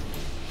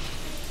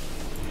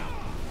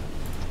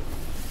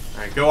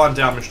 Alright, go on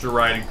down, Mr.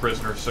 Riding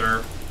Prisoner,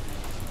 sir.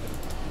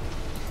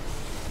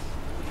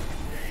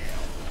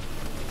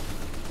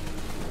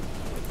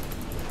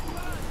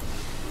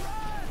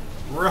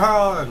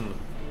 Run!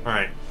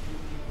 Alright.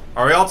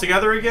 Are we all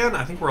together again?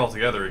 I think we're all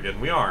together again.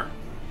 We are.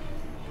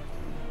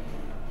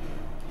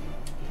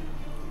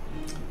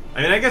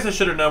 I mean, I guess I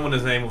should have known when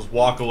his name was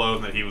Walk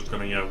Alone that he was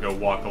going to, you know, go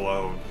walk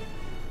alone.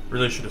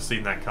 Really should have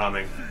seen that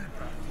coming.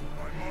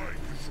 My mind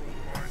control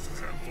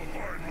devices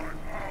amplify my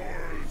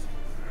powers.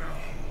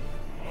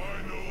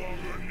 I no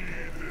longer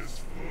need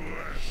this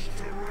flesh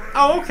to raise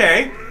Oh,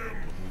 okay. limb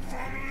from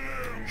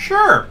limb.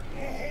 Sure.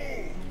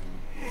 Behold,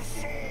 the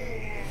soul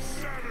of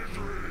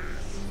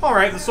savagery.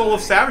 Alright, the Soul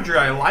of Savagery,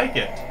 I like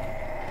it.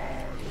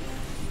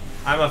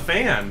 I'm a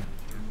fan.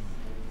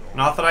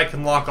 Not that I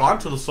can lock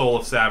onto the Soul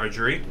of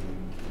Savagery.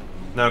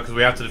 No, because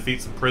we have to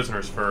defeat some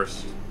prisoners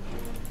first.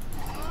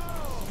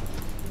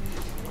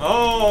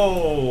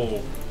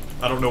 Oh!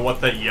 I don't know what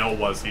that yell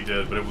was he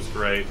did, but it was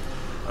great.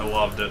 I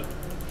loved it.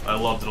 I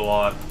loved it a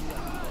lot.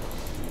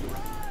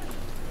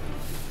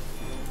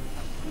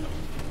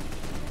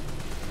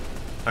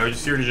 I was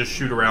just here to just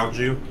shoot around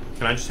you.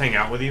 Can I just hang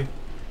out with you?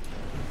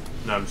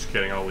 No, I'm just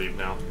kidding. I'll leave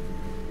now.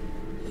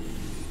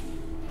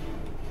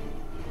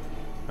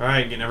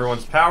 Alright, getting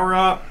everyone's power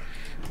up.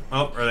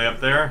 Oh, are they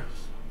up there?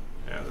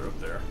 Yeah, they're up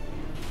there.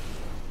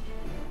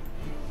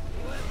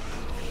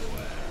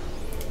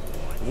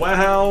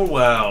 Well,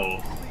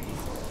 well.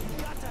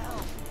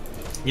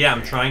 Yeah,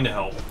 I'm trying to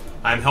help.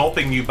 I'm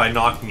helping you by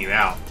knocking you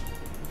out.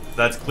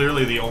 That's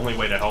clearly the only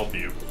way to help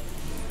you.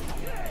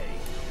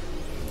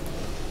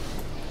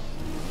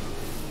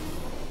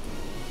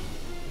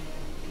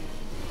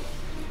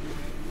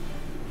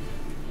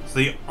 It's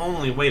the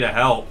only way to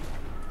help.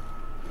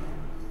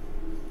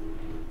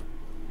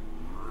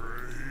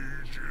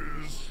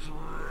 Rage's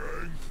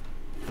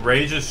strength.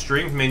 Rage's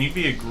strength? Man, you'd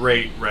be a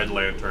great Red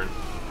Lantern.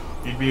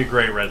 You'd be a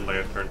great Red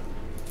Lantern.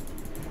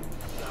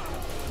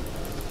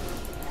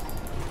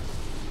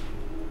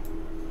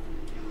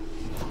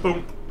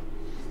 Boom.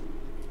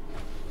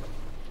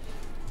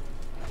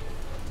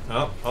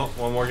 Oh,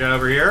 one more guy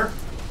over here.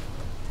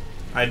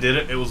 I did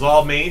it. It was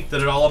all me.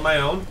 Did it all on my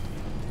own.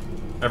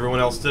 Everyone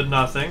else did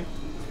nothing.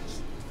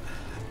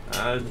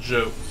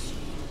 Jokes.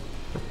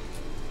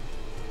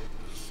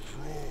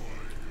 Destroy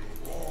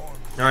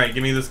your Alright,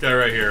 give me this guy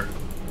right here.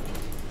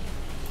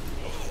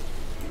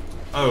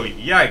 Oh,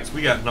 yikes.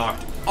 We got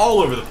knocked all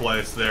over the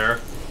place there.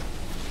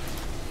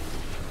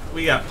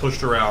 We got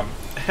pushed around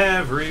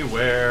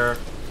everywhere.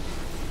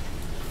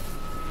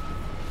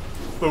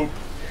 Boop.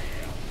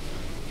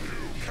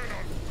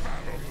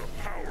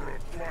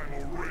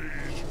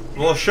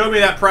 Well, show me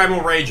that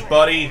primal rage,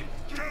 buddy.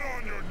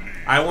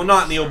 I will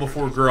not kneel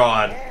before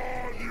Grodd.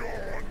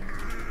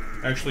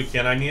 Actually,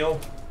 can I kneel?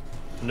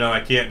 No,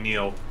 I can't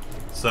kneel.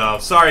 So,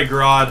 sorry,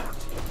 Grodd.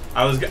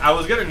 I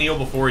was gonna kneel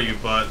before you,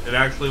 but it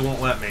actually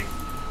won't let me.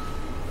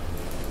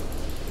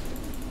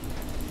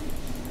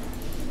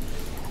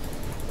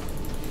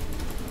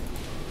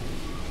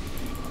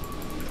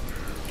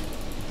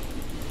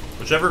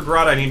 Whichever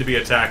Grodd I need to be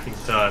attacking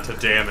to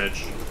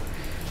damage.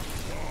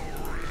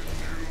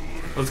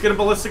 Let's get a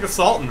ballistic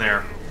assault in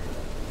there.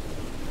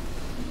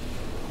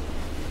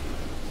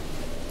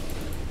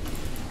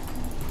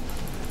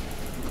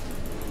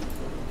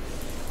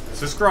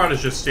 This Grodd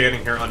is just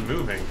standing here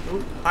unmoving.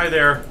 Ooh, hi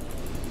there.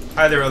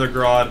 Hi there, other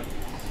Grodd.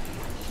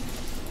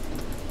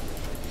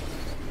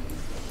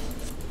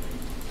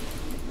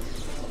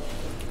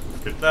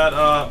 Get that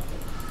up.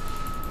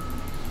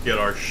 Get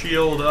our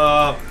shield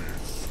up.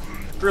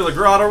 Gorilla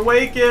Grodd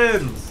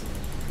awakens!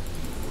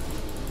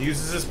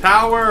 Uses his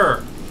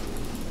power!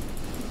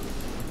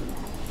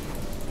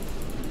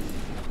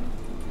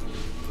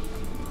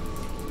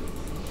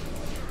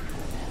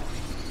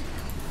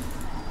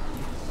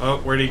 Oh,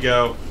 where'd he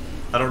go?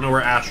 I don't know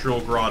where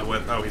Astral Grodd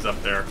went. Oh, he's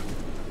up there.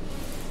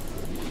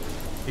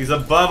 He's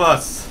above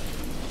us!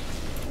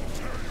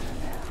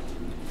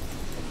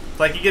 It's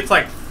like he gets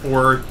like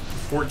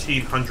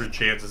 1,400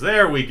 chances.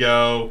 There we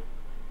go.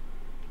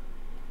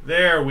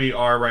 There we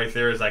are right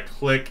there as I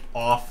click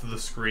off the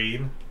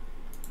screen.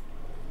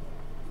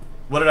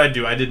 What did I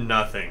do? I did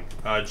nothing.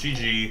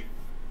 GG.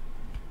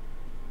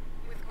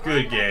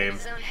 Good game.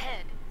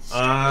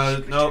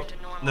 Nope.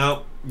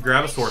 Nope.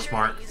 Grab a source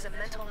mark.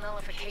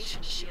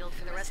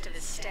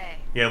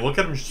 Yeah, look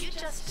at him.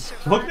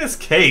 Look at his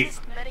cape.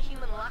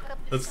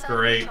 That's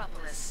great.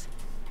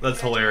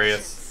 That's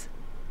hilarious.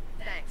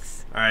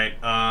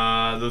 Alright,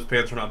 those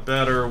pants are not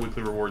better.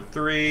 Weekly reward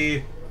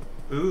 3.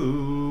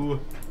 Ooh.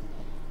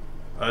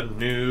 A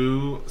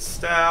new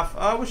staff,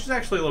 which is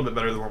actually a little bit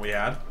better than what we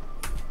had.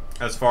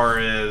 As far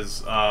as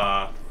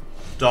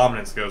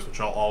dominance goes, which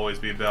I'll always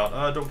be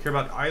about. Don't care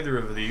about either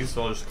of these,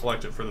 so I'll just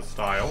collect it for the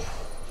style.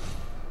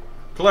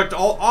 Collect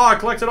all. I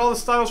collected all the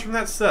styles from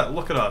that set.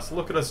 Look at us.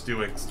 Look at us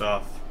doing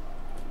stuff.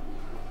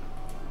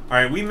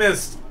 Alright, we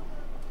missed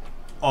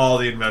all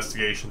the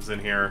investigations in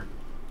here.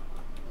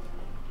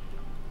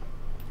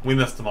 We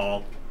missed them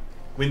all.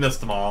 We missed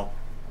them all.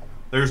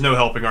 There's no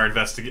helping our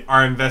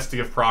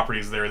investigative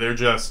properties there. They're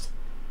just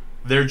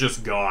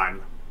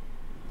gone.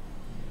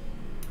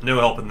 No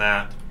helping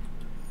that.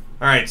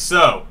 Alright,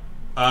 so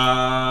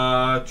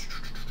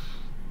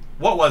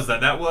what was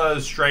that? That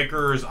was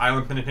Stryker's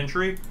Island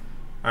Penitentiary.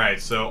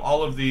 Alright, so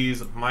all of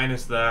these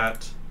minus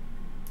that.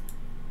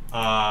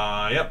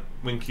 Yep,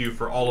 win queue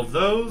for all of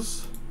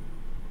those.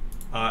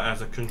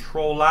 As a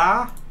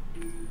controller.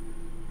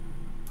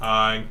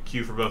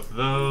 Queue for both of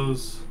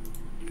those.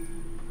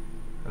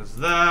 As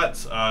that.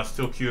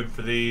 Still queuing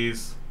for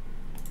these.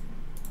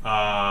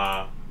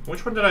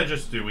 Which one did I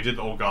just do? We did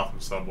the Old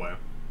Gotham Subway.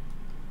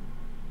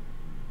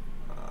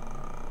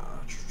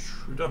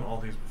 We've done all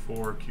these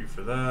before. Queue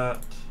for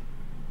that.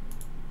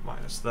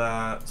 Minus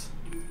that.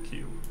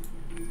 Queue.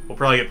 We'll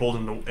probably get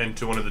pulled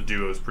into one of the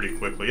duos pretty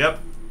quickly. Yep.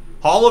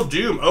 Hall of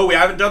Doom. Oh, we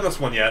haven't done this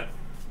one yet.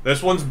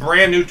 This one's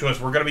brand new to us.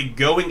 We're going to be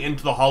going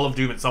into the Hall of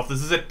Doom itself.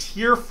 This is a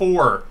Tier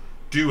 4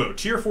 duo.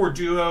 Tier 4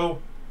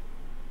 duo.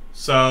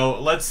 So,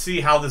 let's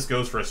see how this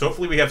goes for us.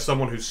 Hopefully we have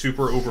someone who's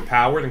super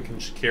overpowered and can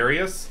carry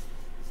us.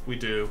 We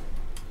do.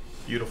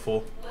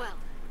 Beautiful. Well,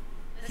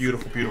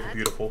 beautiful, beautiful,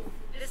 beautiful.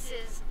 This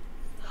is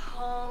the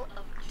Hall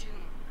of Doom.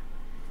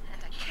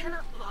 And I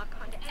cannot lock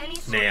onto any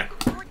sort of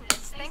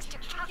coordinates thanks to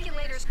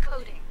calculator's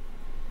coding.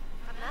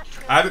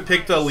 I haven't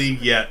picked a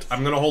league yet.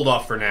 I'm going to hold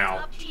off for now.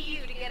 Up to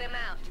you to get him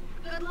out.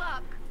 Good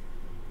luck.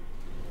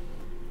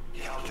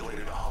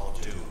 Calculated Hall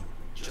of Doom.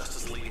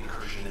 Justice League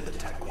incursion in the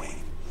tech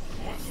wing.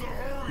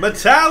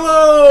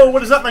 Metallo!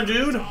 What is up, my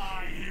dude?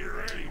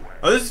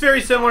 Oh, this is very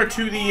similar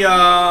to the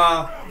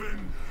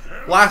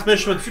last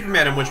mission with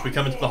Superman, in which we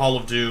come into the Hall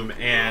of Doom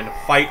and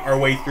fight our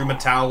way through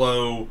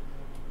Metallo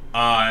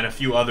and a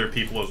few other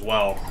people as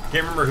well.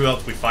 Can't remember who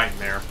else we fight in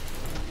there.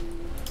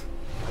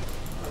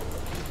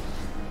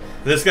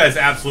 This guy's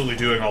absolutely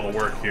doing all the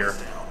work here.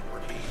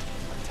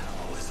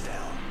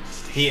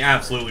 He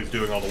absolutely is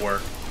doing all the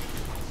work.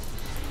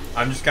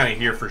 I'm just kind of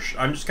here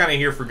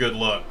for good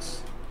looks.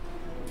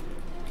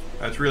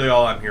 That's really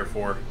all I'm here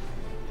for.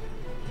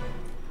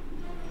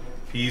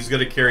 He's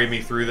gonna carry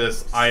me through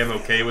this. I am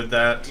okay with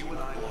that. You and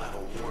I will have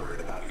a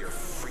word about your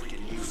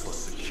freaking useless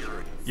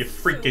security. You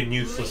freaking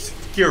useless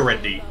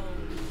security.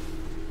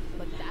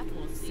 But that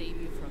won't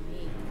save you from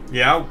me.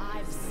 Yeah.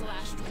 I've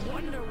slashed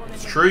Wonder Woman.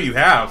 It's true, you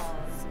have.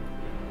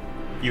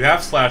 You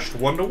have slashed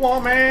Wonder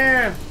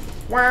Woman.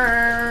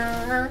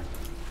 Wah.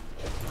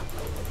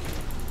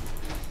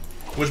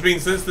 Which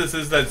means since this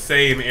is that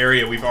same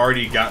area, we've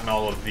already gotten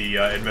all of the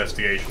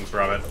investigations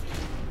from it.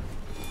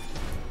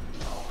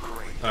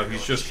 Oh,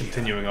 he's just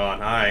continuing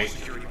on. Hi.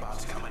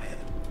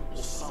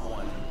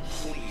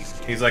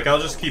 He's like,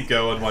 I'll just keep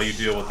going while you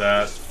deal with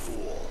that.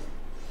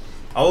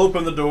 I'll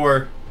open the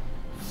door.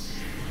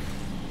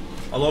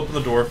 I'll open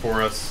the door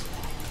for us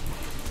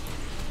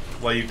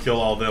while you kill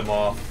all them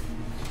off.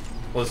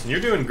 Listen, you're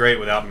doing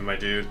great without me, my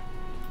dude.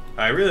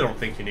 I really don't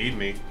think you need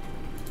me.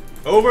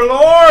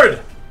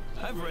 Overlord!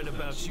 I've read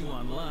about you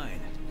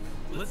online.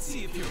 Let's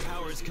see if your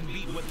powers can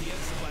beat what the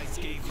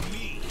Exabytes gave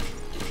me.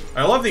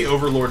 I love the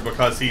Overlord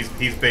because he's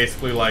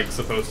basically like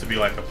supposed to be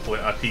like a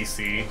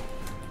PC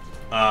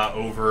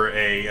over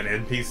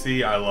an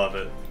NPC. I love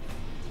it.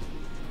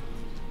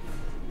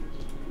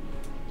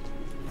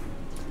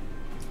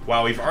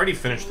 Wow, we've already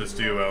finished this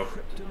duo.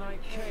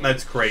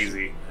 That's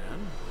crazy.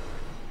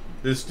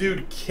 This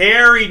dude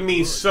carried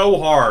me so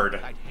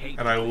hard,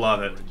 and I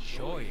love it.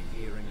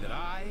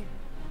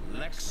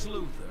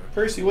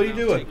 Percy, what are you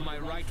doing?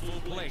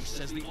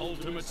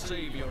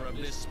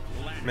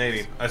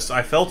 Maybe. I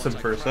felt him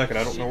for a second.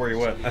 I don't know where he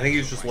went. I think he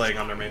was just laying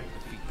under me.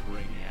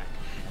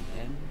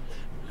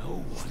 No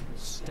one will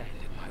stand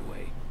in my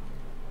way.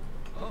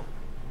 Oh,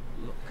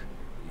 look.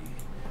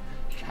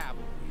 The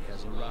cavalry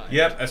has arrived.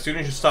 Yep, as soon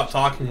as you stop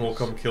talking, we'll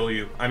come kill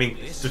you. I mean,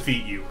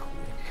 defeat you.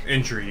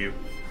 Injure you.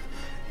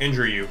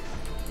 Injure you.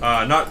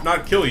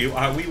 Not kill you.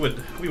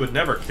 We would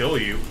never kill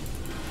you.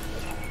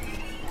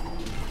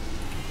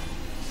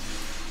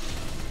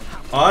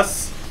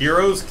 Us?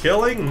 Heroes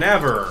killing?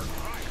 Never.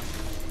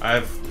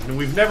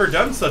 We've never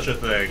done such a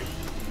thing.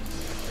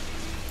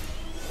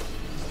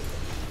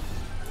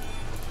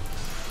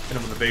 Hit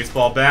him with a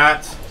baseball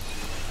bat.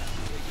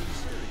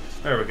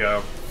 There we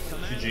go.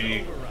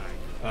 GG.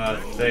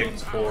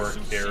 Thanks for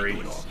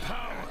carry.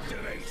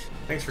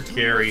 Thanks for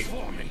carry.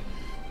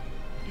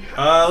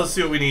 Let's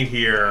see what we need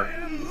here.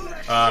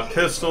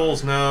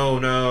 Pistols, no.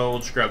 We'll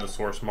just grab the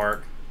source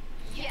mark.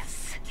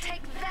 Yes,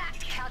 take that,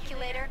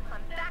 calculator.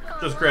 I'm back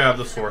on. Just grab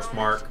the source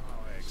mark.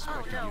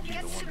 Oh no,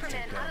 get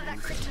Superman out of that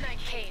kryptonite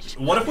cage.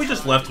 What if we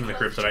just left him in the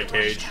kryptonite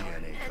cage?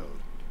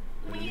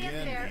 When you get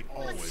there,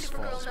 let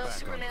Supergirl know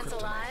Superman's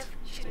alive.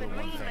 She's been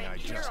reading my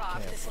ear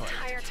off this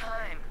entire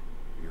time.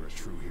 You're a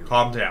true hero.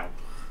 Calm down.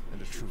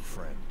 And a true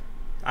friend.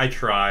 I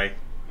try.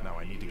 Now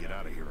I need to get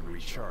out of here and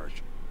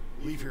recharge.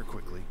 Leave here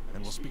quickly,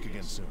 and we'll speak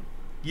again soon.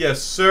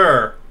 Yes,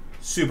 sir.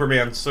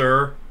 Superman,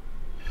 sir.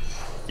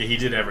 Yeah, he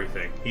did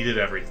everything. He did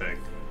everything.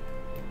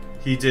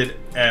 He did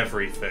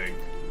everything.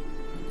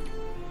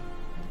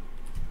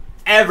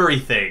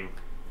 Everything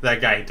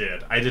that guy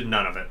did. I did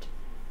none of it.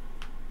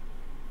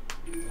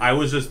 I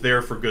was just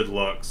there for good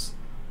looks.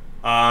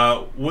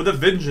 With a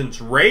Vengeance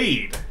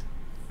raid.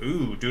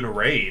 Ooh, doing a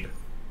raid.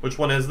 Which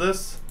one is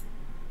this?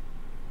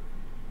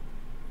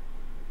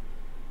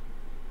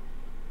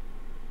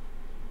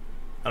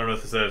 I don't know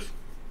what this is.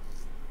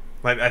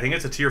 I think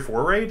it's a tier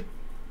 4 raid,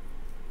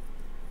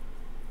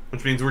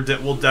 which means we'll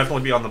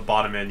definitely be on the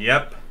bottom end.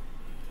 Yep,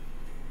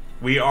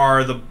 we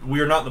are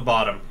not the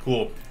bottom.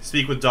 Cool.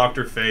 Speak with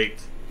Dr.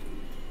 Fate.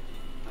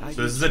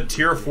 So this is a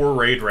tier 4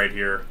 raid right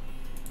here.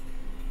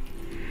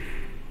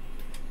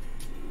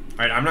 All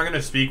right, I'm not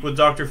gonna speak with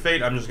Dr.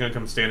 Fate. I'm just gonna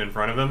come stand in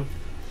front of him.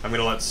 I'm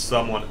gonna let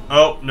someone.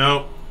 Oh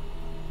no.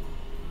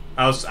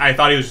 I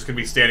thought he was just gonna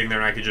be standing there,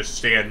 and I could just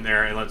stand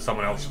there and let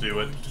someone else do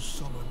it.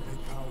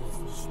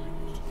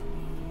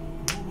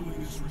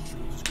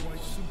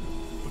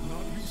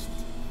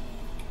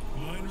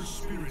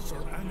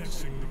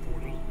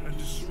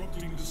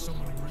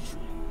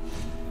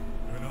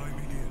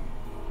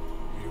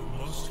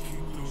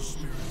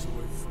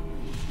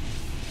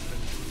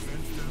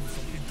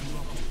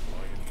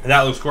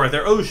 That looks cool right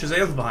there. Oh,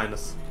 Shazam's behind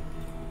us.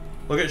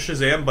 Look at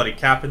Shazam, buddy.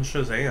 Captain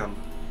Shazam.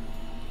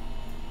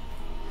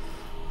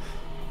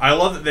 I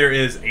love that there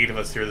is 8 of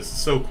us here. This is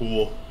so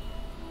cool.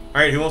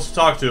 Alright, who wants to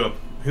talk to him?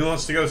 Who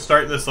wants to go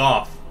start this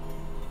off?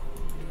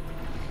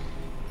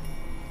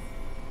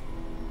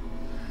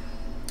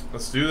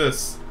 Let's do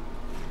this.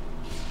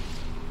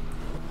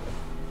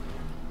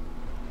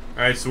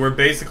 Alright, so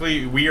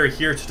we are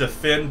here to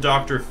defend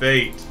Dr.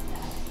 Fate.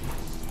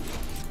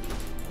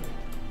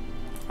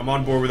 I'm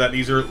on board with that.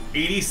 These are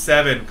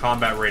 87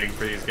 combat rating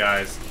for these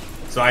guys.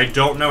 So I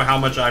don't know how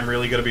much I'm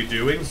really going to be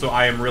doing, so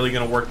I am really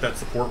going to work that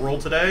support role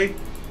today.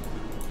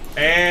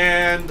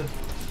 And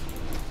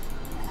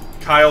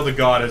Kyle the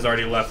God has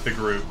already left the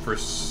group for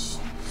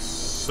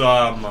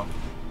some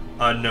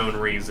unknown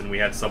reason. We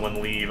had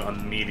someone leave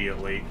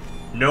immediately.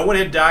 No one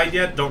had died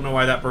yet. Don't know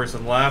why that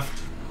person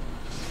left.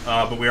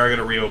 But we are going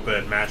to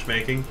reopen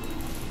matchmaking.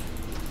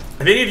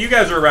 If any of you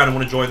guys are around and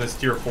want to join this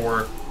tier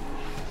 4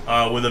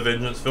 with a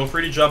Vengeance, feel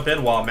free to jump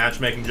in while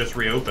matchmaking just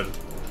reopened.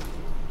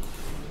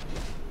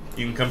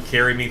 You can come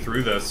carry me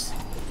through this.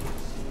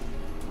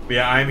 But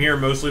yeah, I'm here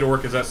mostly to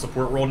work as that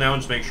support role now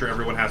and just make sure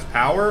everyone has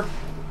power.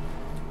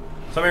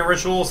 Summoning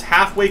rituals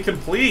halfway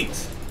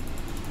complete.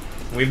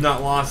 We've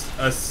not lost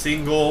a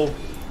single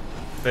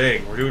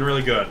thing. We're doing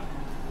really good.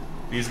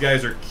 These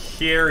guys are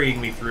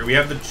carrying me through. We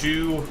have the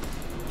two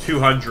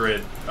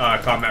 200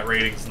 combat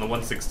ratings, and the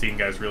 116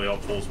 guy is really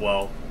helpful as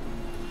well.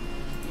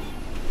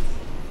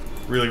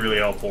 Really, really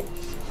helpful.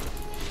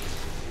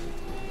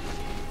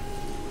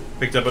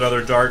 Picked up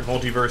another Dark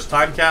Multiverse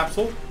time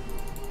capsule.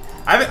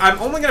 I'm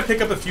only going to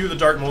pick up a few of the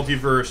Dark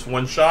Multiverse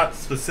one-shots.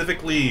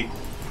 Specifically,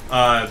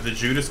 the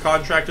Judas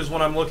contract is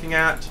what I'm looking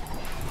at.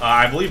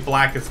 I believe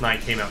Blackest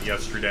Night came out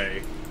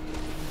yesterday.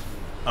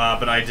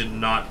 But I did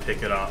not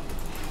pick it up.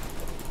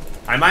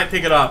 I might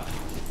pick it up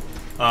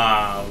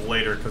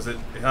later, because it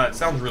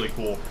sounds really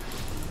cool.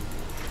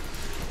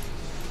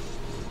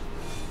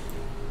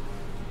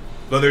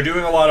 But they're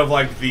doing a lot of,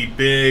 like, the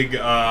big,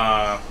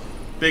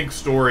 big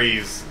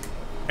stories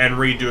and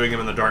redoing them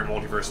in the Dark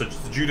Multiverse, such as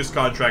the Judas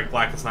contract,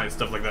 Blackest Night,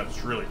 stuff like that.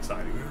 It's really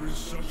exciting. There is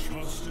such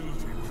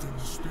hostility within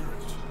the spirit.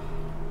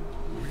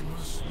 We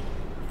must...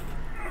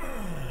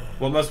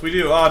 What must we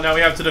do? Oh, now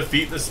we have to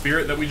defeat the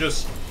spirit that we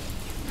just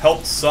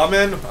helped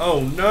summon?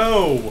 Oh,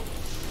 no!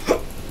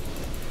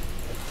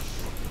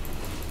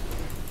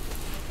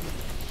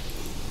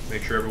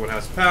 Make sure everyone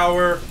has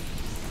power.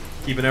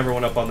 Keeping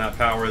everyone up on that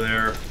power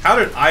there. How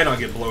did I not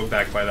get blown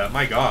back by that?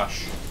 My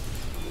gosh.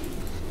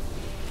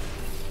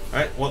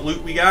 Alright, what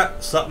loot we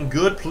got? Something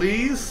good,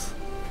 please.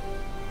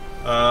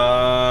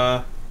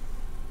 A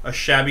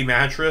shabby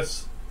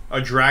mattress.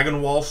 A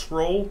Dragon Wall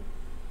scroll.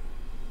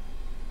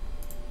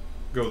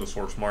 Go with the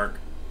source mark.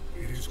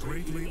 It is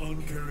greatly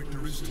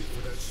uncharacteristic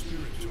for that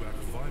spirit to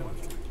act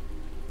violently.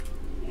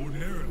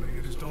 Ordinarily,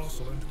 it is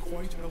docile and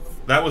quite helpful.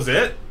 That was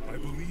it? I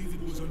believe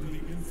it was under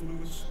the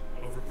influence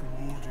of a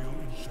primordial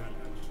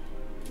enchantment.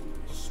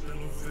 A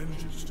spell of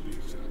vengeance, to be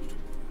exact.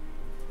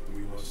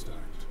 We must act.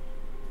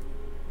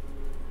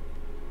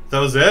 That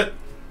was it?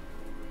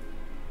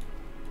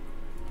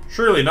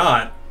 Surely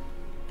not.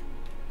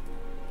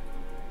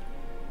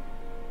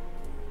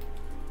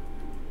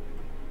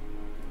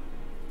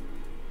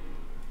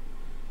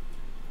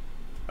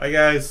 Hi,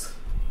 guys.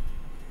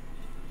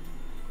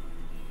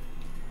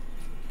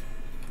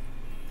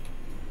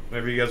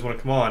 Whenever you guys want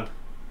to come on.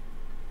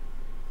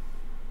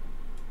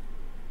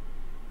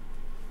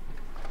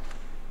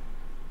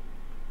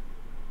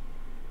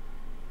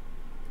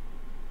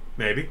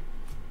 Maybe.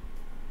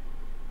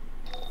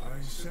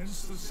 I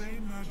sense the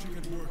same magic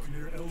at work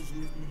near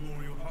Ellsworth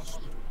Memorial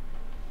Hospital.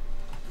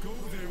 Go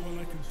there while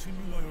I continue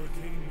my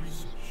arcane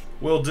research.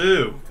 Will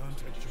do.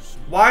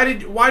 Why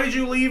did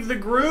you leave the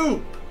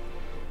group?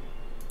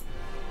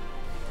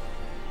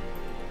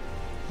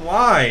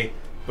 Why?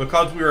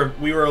 Because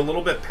we were a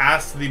little bit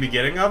past the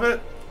beginning of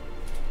it?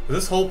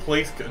 This whole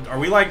place, are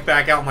we like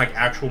back out in like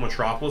actual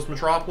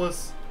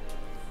Metropolis?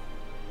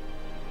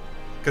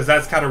 Because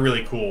that's kind of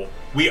really cool.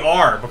 We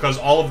are, because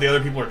all of the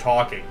other people are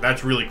talking.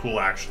 That's really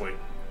cool, actually.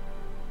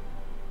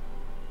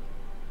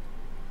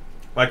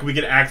 Like, we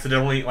could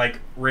accidentally, like,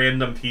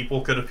 random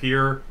people could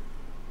appear.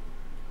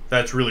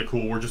 That's really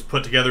cool. We're just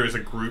put together as a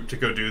group to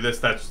go do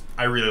this.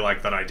 I really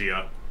like that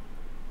idea.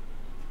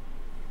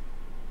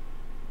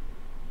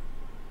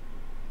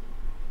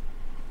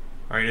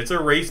 Alright, it's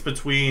a race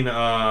between,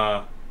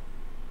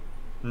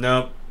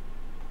 nope.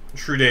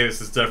 Shrew Davis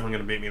is definitely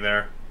going to beat me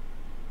there.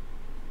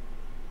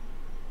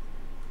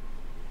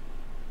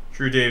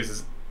 Shrew Davis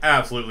is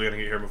absolutely going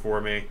to get here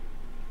before me.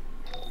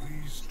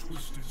 These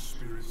twisted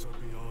spirits are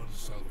beyond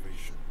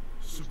salvation.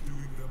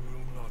 Subduing them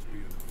will not be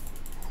enough.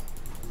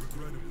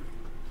 Regrettably,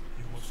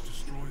 you must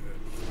destroy them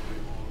before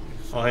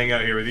they are. I'll hang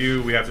out here with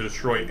you. We have to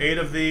destroy 8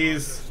 of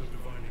these.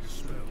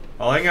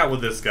 I'll hang out with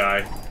this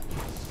guy.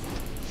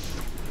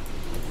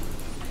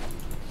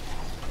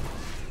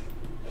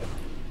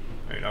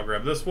 Alright, I'll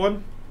grab this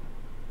one.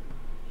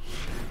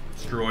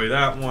 Destroy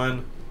that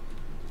one.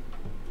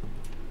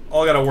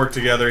 All gotta work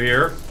together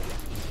here.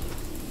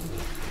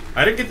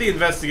 I didn't get the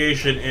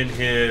investigation in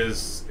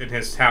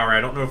his tower. I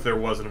don't know if there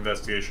was an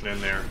investigation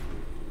in there.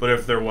 But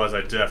if there was,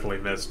 I definitely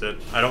missed it.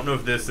 I don't know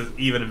if this is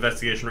even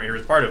investigation right here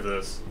is part of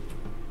this.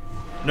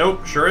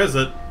 Nope, sure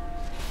isn't.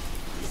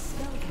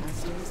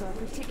 Spellcasters are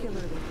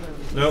particularly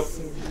prone to Nope.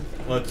 sin.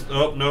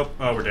 Nope.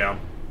 Oh, we're down.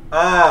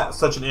 Ah,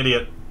 such an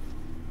idiot.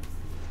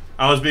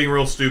 I was being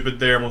real stupid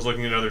there and was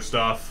looking at other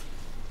stuff,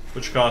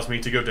 which caused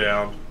me to go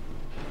down.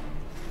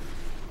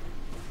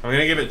 I'm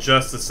gonna give it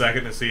just a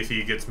second to see if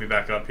he gets me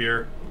back up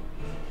here.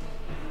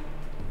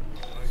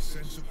 I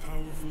sense a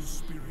powerful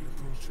spirit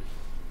approaching.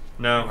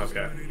 No?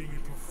 Okay. Emanating a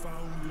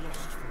profound lust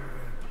for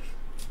revenge.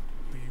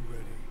 Be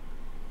ready.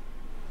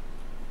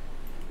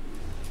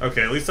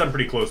 Okay, at least I'm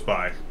pretty close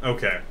by.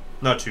 Okay,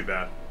 not too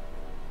bad.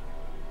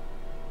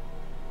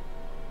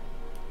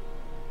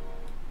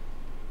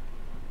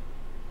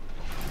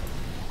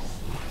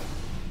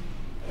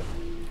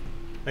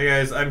 Hey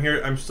guys, I'm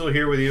here. I'm still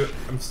here with you.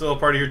 I'm still a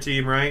part of your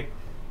team, right?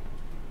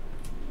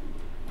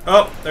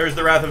 Oh, there's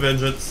the Wrath of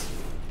Vengeance.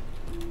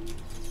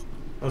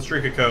 Let's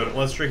drink a coda.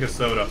 Let's drink a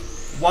soda.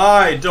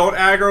 Why? Don't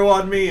aggro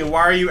on me.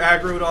 Why are you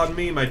aggroed on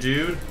me, my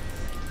dude?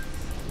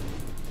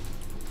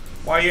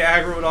 Why are you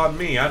aggroed on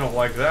me? I don't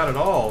like that at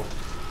all.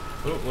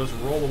 Oh, let's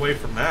roll away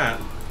from that.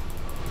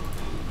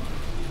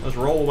 Let's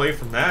roll away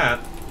from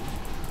that.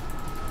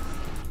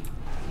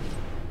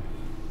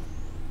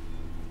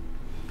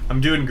 I'm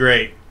doing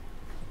great.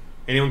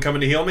 Anyone coming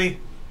to heal me?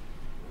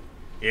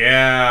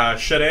 Yeah,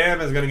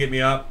 Shadam is gonna get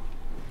me up.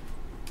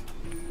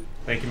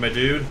 Thank you, my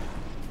dude.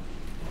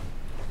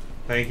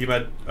 Thank you,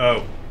 my...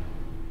 Oh.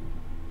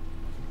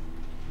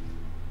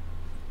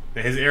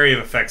 His area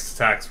of effects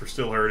attacks were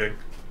still hurting.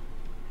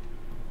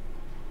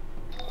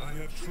 I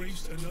have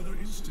traced another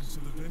instance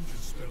of the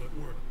vengeance spell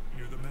at work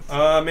near the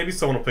metro. Maybe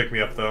someone will pick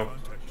me up, though.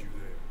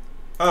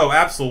 Oh,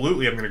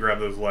 absolutely, I'm gonna grab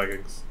those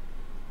leggings.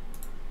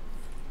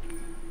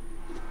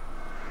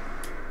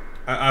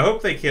 I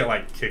hope they can't,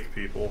 like, kick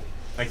people.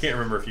 I can't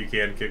remember if you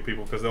can kick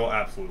people, because they'll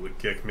absolutely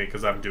kick me,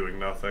 because I'm doing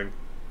nothing.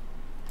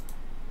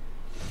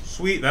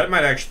 Sweet, that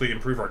might actually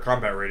improve our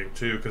combat rating,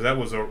 too, because that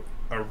was a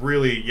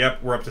really...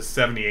 Yep, we're up to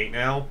 78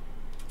 now.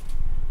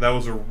 That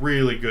was a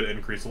really good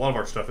increase. A lot of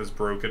our stuff is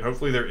broken.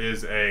 Hopefully there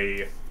is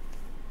a...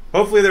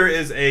 Hopefully there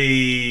is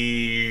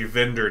a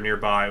vendor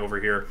nearby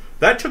over here.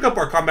 That took up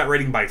our combat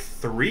rating by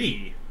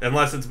 3,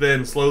 unless it's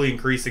been slowly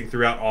increasing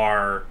throughout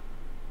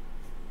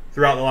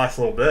the last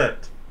little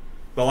bit.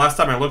 The last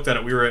time I looked at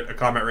it, we were at a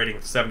combat rating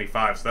of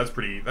 75, so that's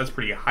pretty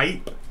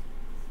hype.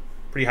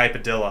 Pretty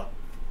hypadilla.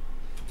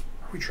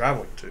 Where are we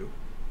traveling to?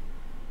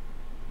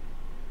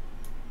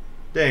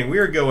 Dang, we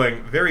are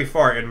going very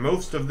far, and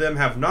most of them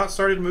have not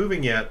started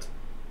moving yet.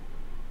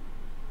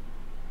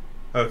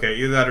 Okay,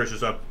 either that or it's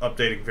just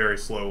updating very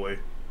slowly.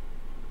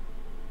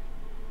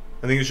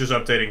 I think it's just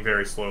updating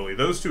very slowly.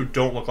 Those two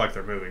don't look like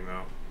they're moving,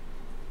 though.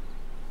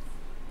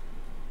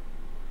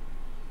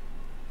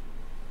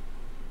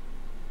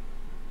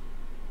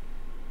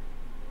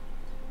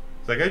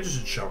 Is that guy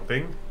just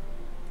jumping?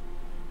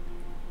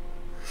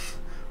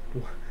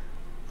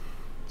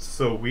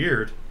 So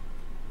weird.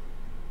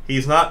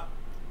 He's not,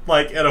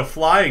 like, in a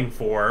flying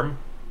form.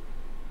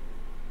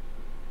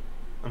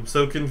 I'm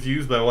so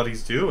confused by what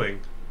he's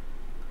doing.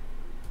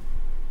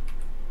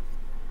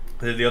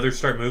 Did the others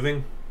start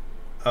moving?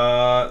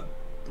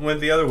 Went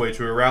the other way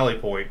to a rally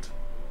point.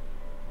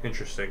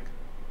 Interesting.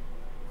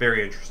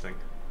 Very interesting.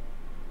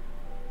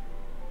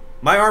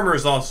 My armor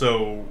is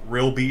also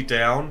real beat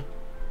down.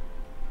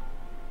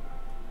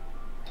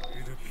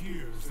 It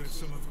appears that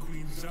some of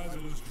Queen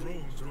Zazula's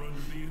drones are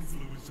under the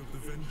influence of the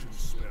vengeance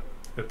spell.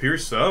 It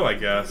appears so, I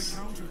guess.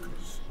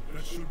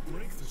 That should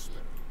break the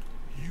spell.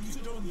 Use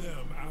it on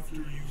them after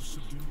you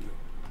subdue them.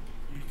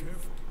 Be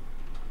careful.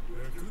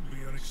 There could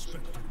be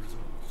unexpected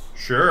results.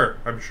 Sure,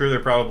 I'm sure there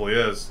probably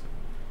is.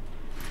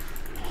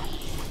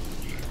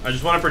 I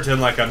just want to pretend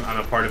like I'm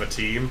a part of a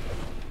team,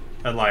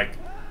 and like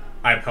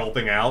I'm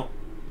helping out.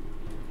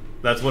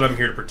 That's what I'm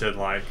here to pretend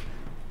like.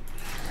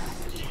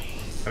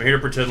 I'm here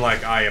to pretend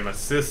like I am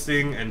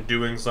assisting and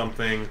doing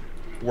something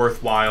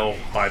worthwhile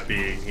by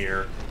being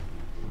here.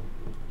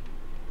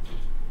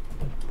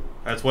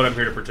 That's what I'm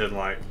here to pretend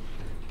like.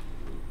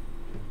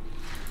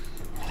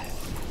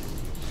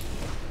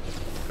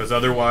 Because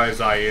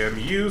otherwise I am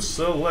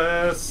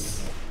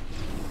useless.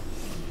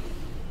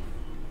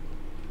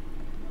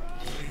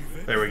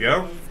 There we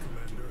go.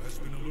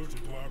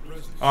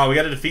 Oh, we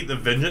gotta defeat the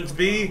Vengeance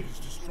Bee?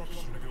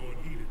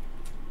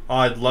 Oh,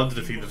 I'd love to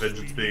defeat the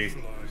Vengeance Bee.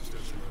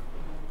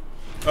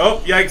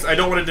 Oh, yikes, I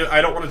don't want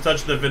to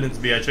touch the Vengeance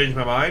Bee. I changed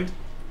my mind.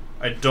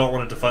 I don't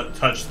want to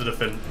touch the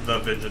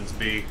Vengeance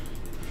Bee.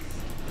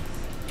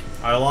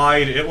 I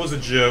lied. It was a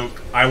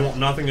joke. I want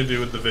nothing to do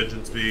with the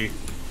Vengeance Bee.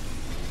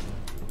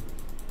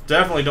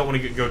 Definitely don't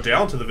want to go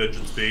down to the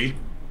Vengeance Bee.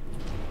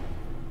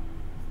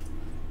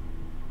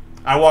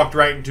 I walked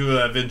right into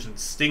a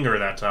Vengeance Stinger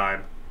that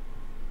time.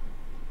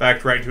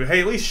 Backed right into it. Hey,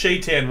 at least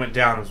Shaitan went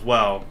down as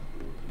well.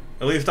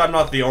 At least I'm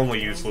not the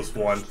only useless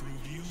one.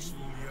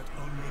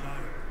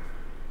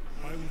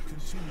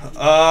 In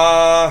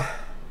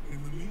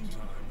the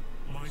meantime,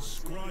 my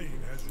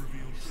scrying has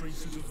revealed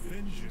traces of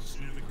vengeance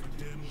near the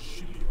condemned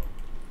shipyard.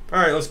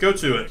 Alright, let's go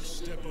to it.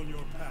 Step on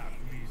your path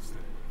leads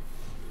there.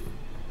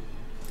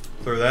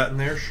 Throw that in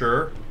there,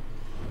 sure.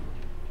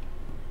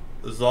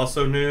 This is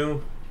also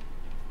new.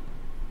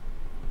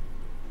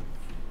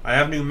 I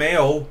have new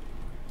mail.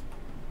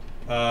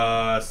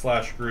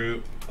 Slash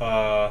group.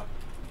 Oh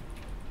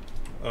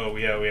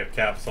yeah, we have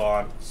caps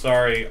on.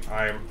 Sorry,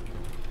 I'm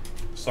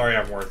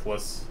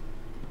worthless.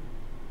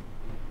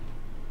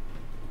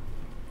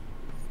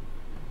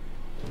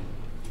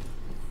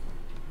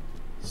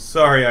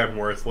 Sorry, I'm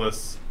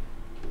worthless.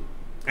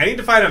 I need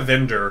to find a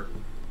vendor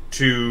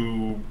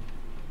to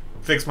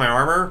fix my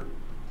armor,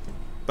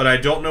 but I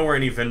don't know where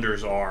any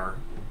vendors are.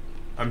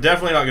 I'm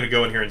definitely not going to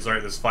go in here and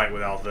start this fight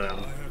without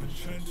them.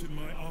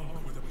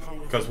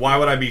 Because why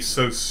would I be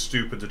so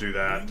stupid to do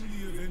that?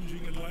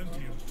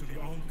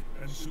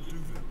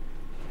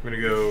 I'm going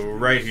to go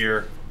right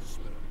here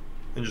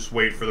and just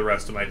wait for the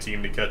rest of my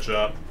team to catch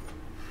up.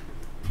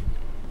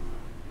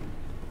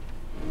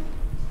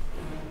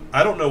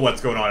 I don't know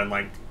what's going on in,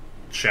 like,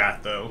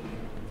 chat, though.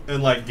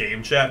 In, like,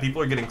 game chat,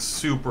 people are getting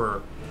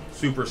super,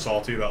 super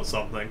salty about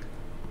something.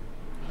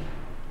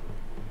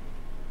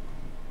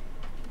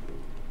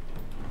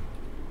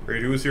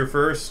 Great, who was here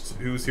first?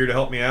 Who was here to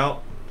help me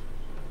out?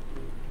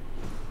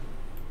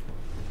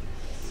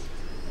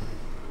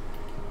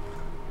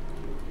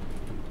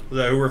 Is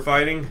that who we're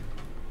fighting?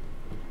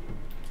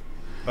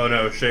 Oh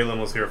no, Shaylin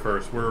was here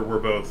first. We're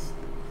both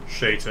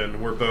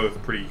Shaitan. We're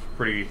both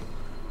pretty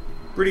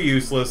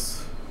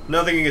useless.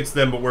 Nothing against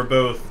them, but we're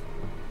both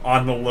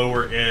on the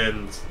lower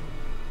end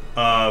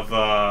of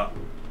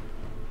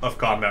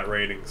combat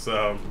rating,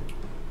 so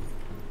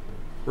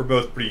we're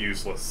both pretty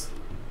useless.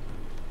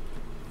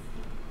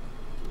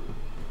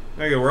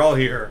 Okay, we're all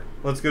here.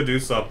 Let's go do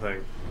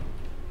something.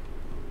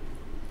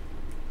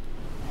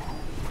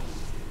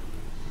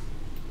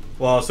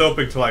 Well, I was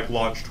hoping to, like,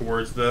 launch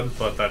towards them,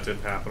 but that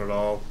didn't happen at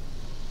all.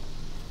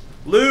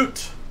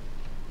 Loot!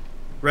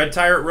 Red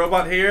Tyrant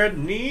Robot here. I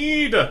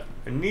need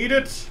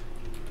it.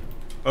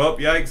 Oh,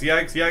 yikes,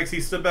 yikes, yikes.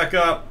 He stood back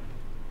up.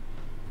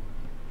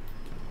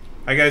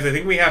 Alright, guys, I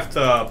think we have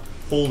to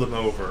pull them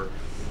over.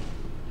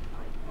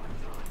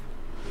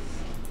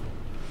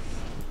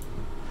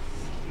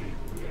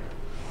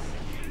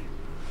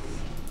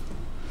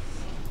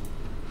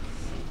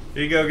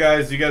 Here you go,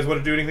 guys. Do you guys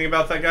want to do anything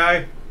about that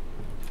guy?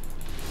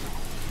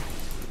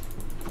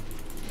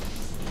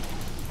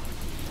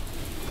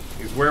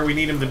 He's where we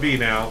need him to be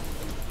now.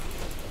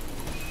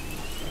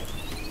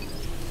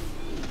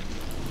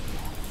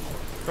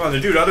 Come on, the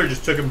dude other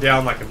just took him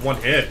down like in one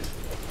hit.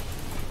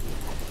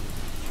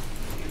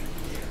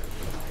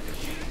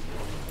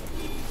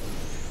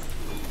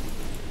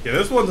 Yeah,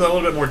 this one's a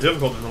little bit more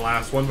difficult than the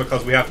last one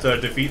because we have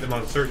to defeat them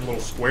on certain little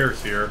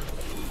squares here.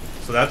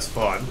 So that's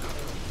fun.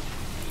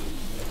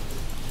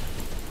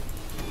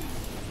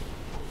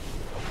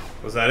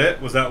 Was that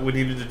it? Was that what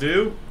we needed to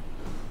do?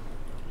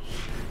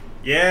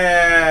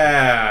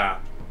 Yeah!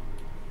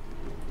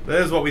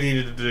 That is what we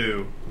needed to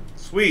do.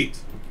 Sweet.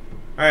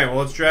 Alright, well,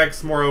 let's drag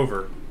some more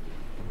over.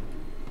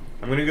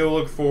 I'm gonna go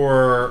look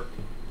for...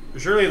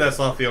 Surely that's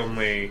not the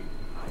only...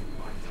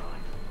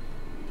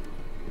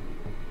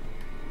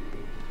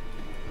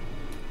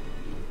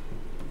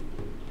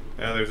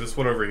 Yeah, there's this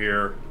one over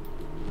here.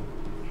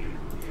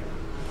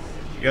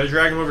 You gotta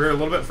drag him over here a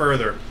little bit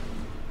further.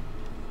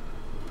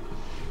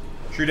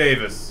 True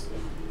Davis.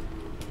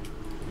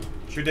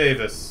 True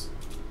Davis.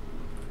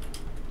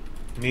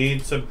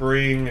 Need to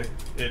bring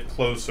it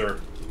closer.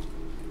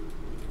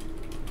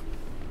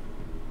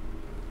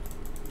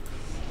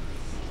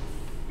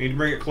 Need to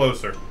bring it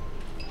closer.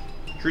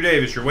 True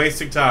Davis, you're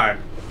wasting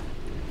time.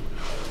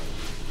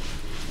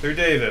 True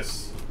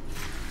Davis.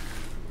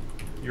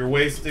 You're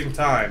wasting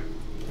time.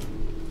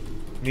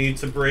 Need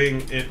to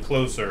bring it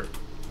closer.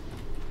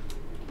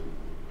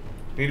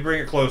 Need to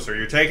bring it closer.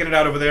 You're taking it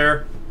out over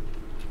there.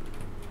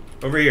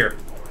 Over here.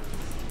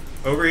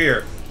 Over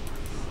here.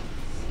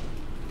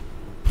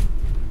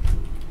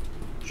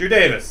 True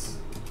Davis.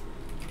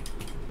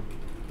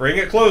 Bring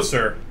it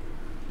closer.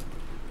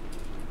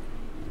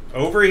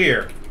 Over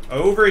here.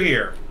 Over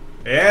here.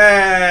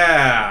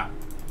 Yeah!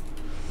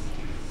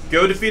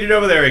 Go defeat it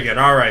over there again.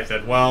 Alright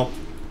then. Well.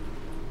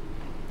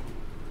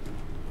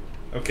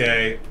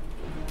 Okay.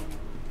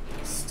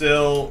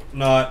 Still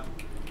not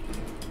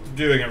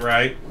doing it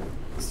right.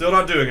 Still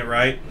not doing it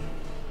right.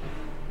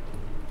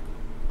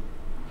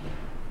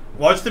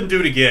 Watch them do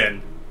it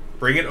again.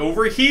 Bring it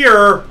over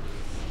here.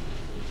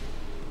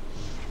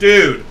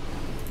 Dude.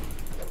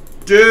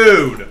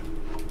 Dude.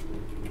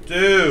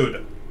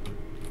 Dude.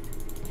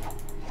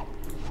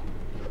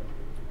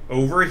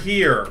 Over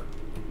here.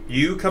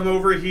 You come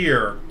over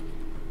here.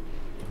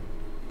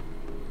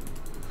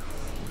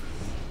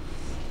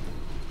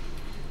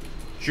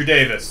 True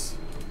Davis.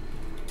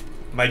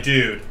 My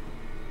dude.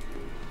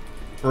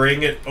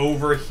 Bring it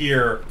over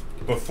here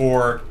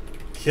before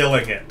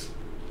killing it.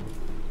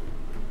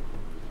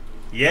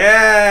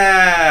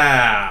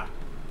 Yeah!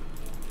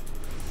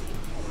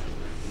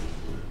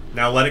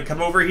 Now let it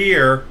come over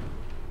here.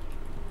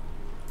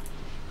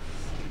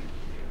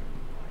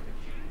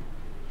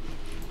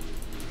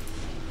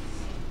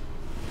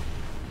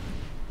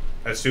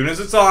 As soon as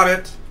it's on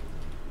it.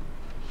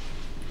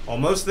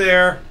 Almost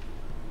there.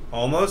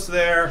 Almost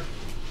there.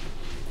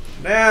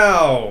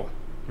 Now!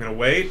 I'm gonna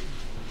wait.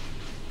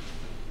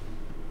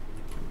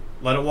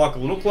 Let it walk a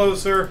little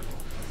closer.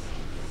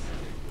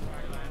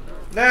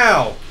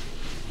 Now!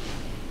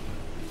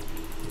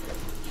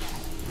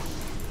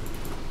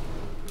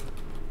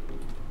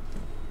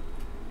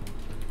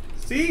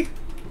 See?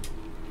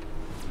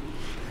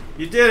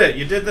 You did it.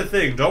 You did the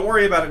thing. Don't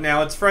worry about it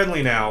now. It's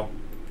friendly now.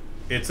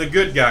 It's a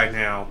good guy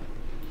now.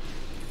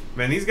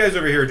 Man, these guys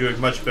over here are doing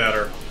much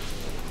better.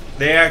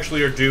 They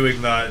actually are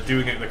doing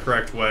it the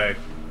correct way.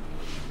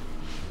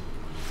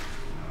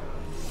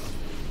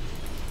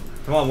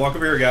 Come on, walk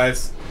over here,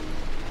 guys.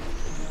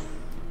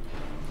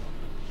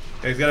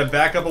 Okay, he's got to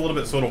back up a little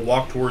bit so it'll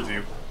walk towards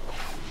you.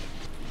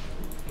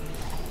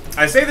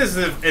 I say this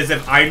as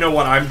if I know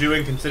what I'm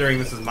doing, considering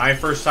this is my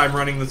first time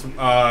running this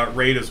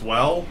raid as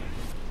well.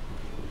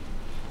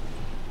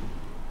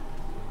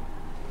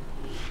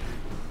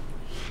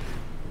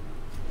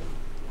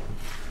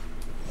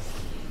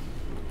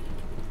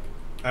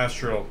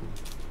 Astral.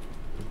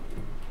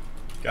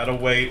 Gotta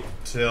wait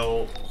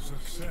till...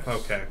 Success.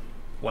 Okay.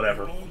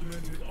 Whatever.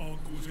 Augmented Ankh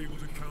was able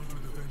to counter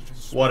the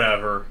vengeance.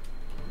 Whatever.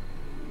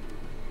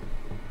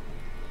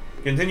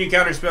 Continue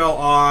counterspell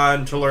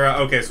on Tolera.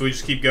 Okay, so we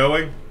just keep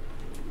going?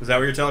 Is that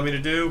what you're telling me to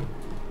do?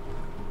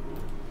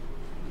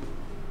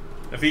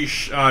 Defeat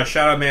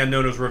Shadow Man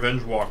known as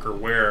Revenge Walker.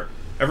 Where?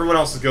 Everyone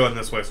else is going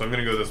this way, so I'm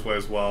going to go this way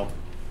as well.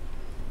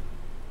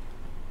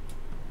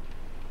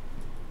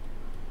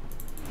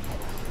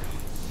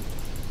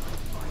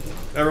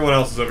 Everyone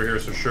else is over here,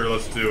 so sure,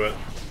 let's do it.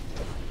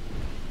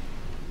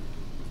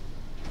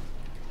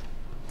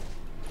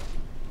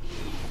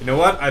 You know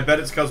what? I bet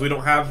it's because we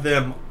don't have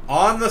them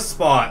on the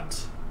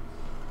spot.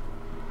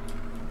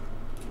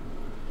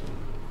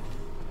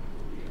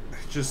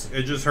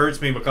 It just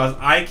hurts me because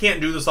I can't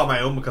do this on my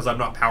own because I'm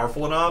not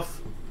powerful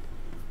enough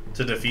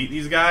to defeat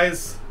these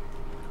guys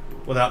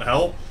without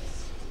help.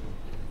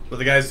 But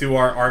the guys who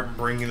aren't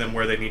bringing them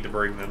where they need to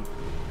bring them.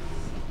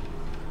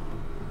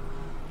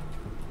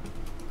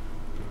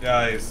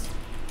 Guys,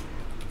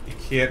 you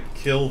can't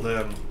kill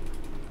them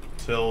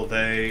till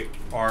they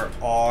are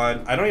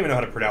on... I don't even know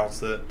how to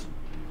pronounce it.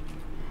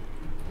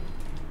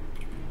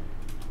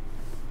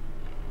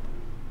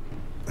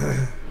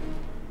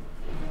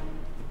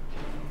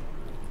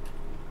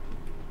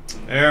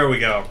 There we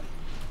go.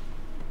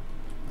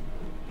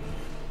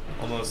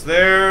 Almost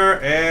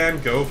there,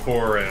 and go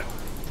for it.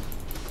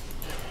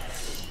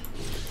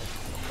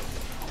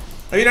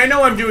 I mean, I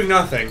know I'm doing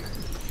nothing,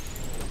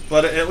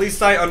 but at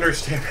least I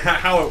understand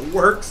how it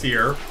works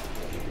here.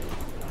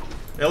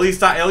 At least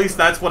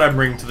that's what I'm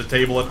bringing to the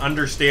table, an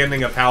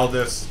understanding of how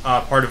this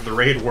part of the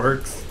raid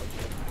works.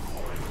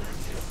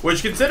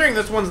 Which, considering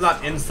this one's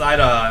not inside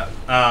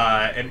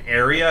an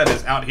area, it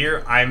is out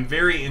here, I'm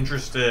very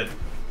interested.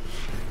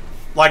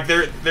 Like,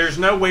 there's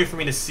no way for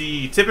me to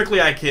see... Typically,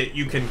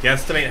 you can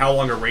guesstimate how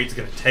long a raid's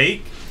going to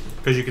take,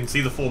 because you can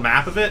see the full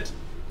map of it.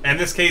 In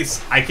this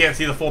case, I can't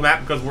see the full map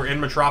because we're in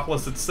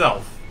Metropolis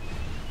itself.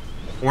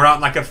 We're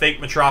not like a fake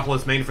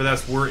Metropolis made for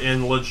this, we're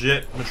in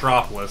legit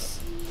Metropolis.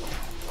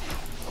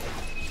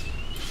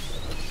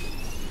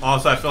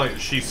 Also, I feel like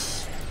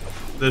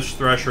this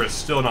Thresher is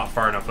still not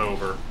far enough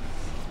over.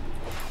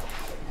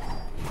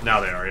 Now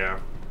they are, yeah.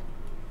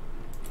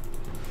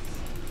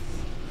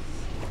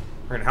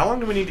 Alright, how long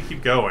do we need to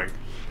keep going?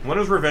 When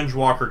is Revenge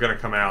Walker gonna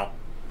come out?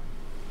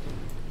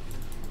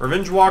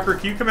 Revenge Walker,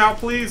 can you come out,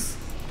 please?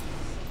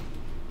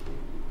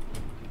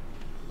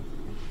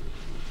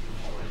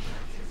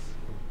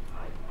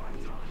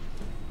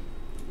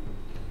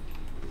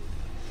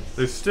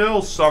 There's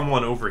still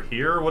someone over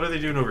here. What are they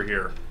doing over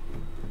here?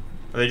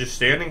 Are they just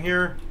standing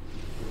here?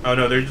 Oh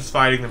no, they're just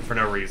fighting them for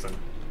no reason.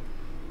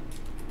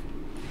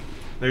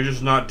 They're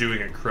just not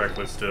doing it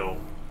correctly still.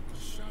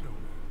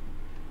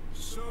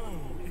 So,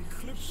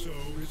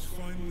 Eclipso is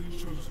finally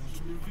chosen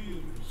to reveal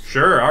himself.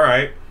 Sure,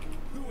 alright.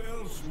 Who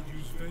else would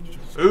use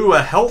vengeance? Ooh,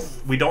 a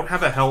health. We don't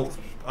have a health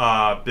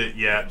bit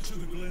yet. To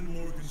the Glen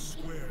Morgan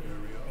Square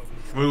area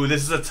of Ooh,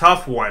 this is a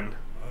tough one.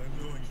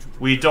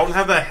 We don't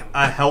have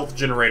a health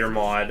generator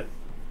mod.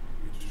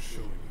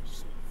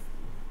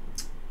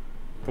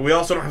 But we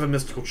also don't have a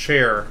mystical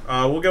chair.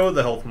 We'll go with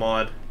the health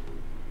mod.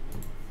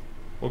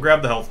 We'll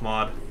grab the health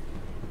mod.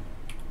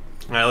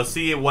 Alright, let's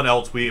see what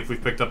else if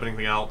we've picked up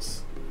anything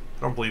else.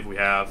 I don't believe we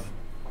have.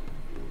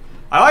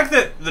 I like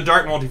that the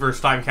Dark Multiverse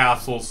time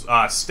capsules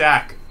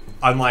stack,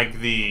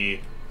 unlike the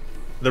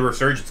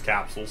Resurgence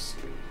capsules.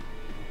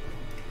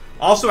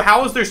 Also,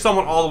 how is there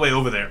someone all the way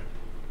over there?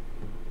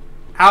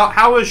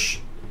 How is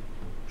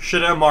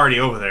Shadem already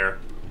over there?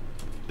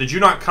 Did you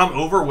not come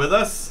over with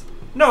us?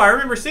 No, I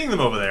remember seeing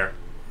them over there.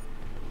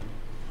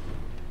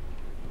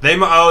 They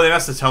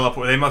must have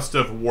teleported. They must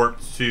have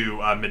warped to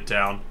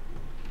Midtown.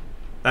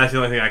 That's the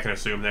only thing I can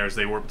assume there is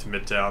they warped to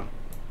Midtown.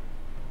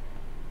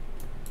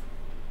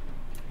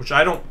 Which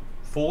I don't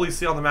fully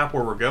see on the map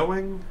where we're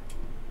going.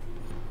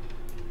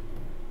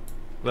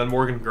 Glen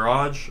Morgan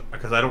Garage,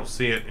 because I don't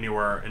see it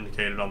anywhere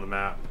indicated on the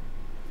map.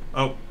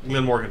 Oh,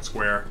 Glen Morgan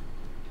Square.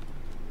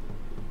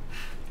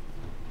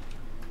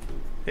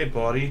 Hey,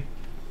 buddy.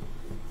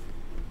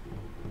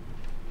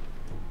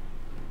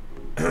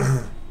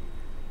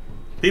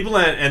 People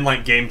in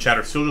like game chat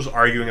are still just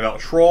arguing about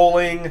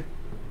trolling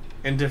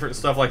and different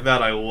stuff like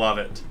that. I love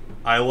it.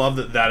 I love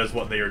that that is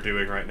what they are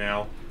doing right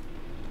now.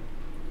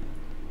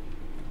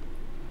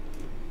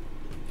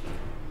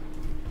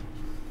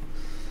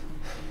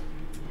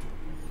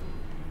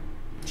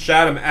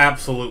 Shadam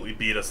absolutely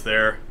beat us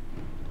there.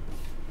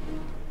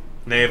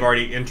 They have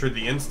already entered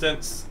the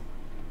instance.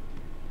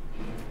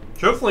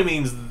 Which hopefully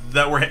means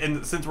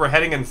that since we're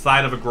heading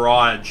inside of a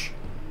garage,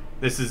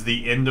 this is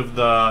the end of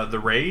the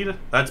raid.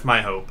 That's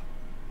my hope.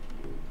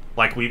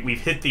 Like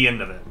we've hit the end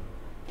of it.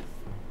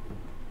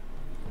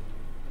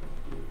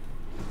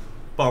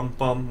 Bum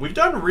bum. We've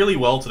done really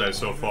well today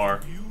so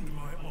far.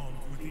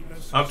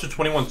 Up to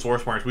 21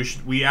 source marks.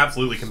 We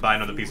absolutely can buy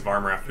another piece of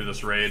armor after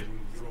this raid.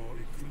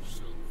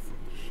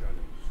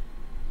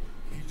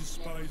 He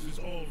despises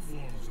all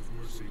forms of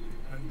mercy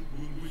and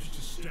will wish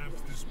to stamp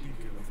this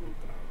beacon of hope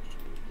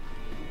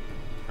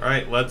out. All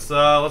right,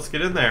 let's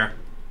get in there.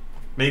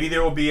 Maybe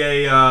there will be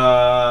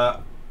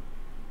a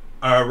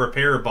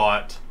repair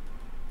bot,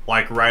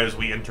 like right as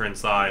we enter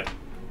inside.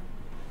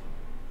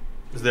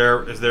 Is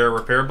there a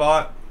repair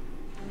bot?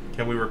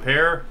 Can we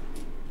repair?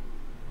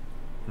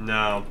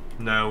 No.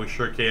 No, we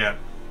sure can't.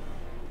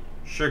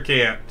 Sure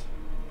can't.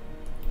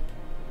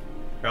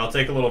 Here, I'll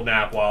take a little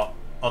nap while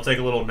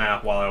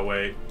I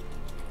wait.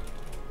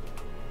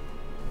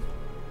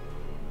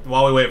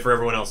 While we wait for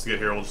everyone else to get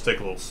here, we'll just take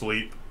a little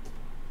sleep.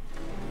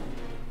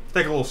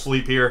 Take a little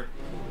sleep here.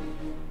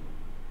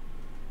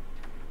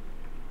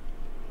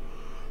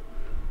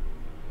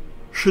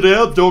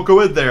 Chanel, don't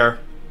go in there.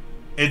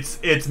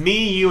 It's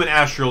me, you, and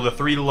Astral, the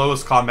 3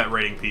 lowest combat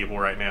rating people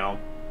right now.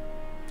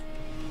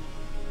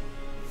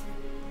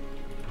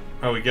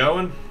 Are we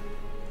going?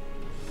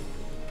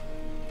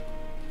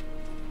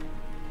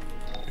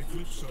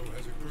 Eclipso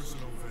has a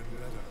personal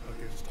vendetta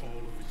against all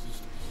of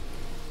existence.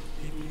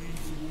 He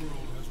believes the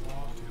world has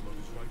robbed him of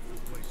his rightful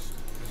place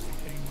as the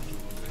angel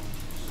of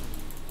vengeance.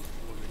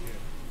 But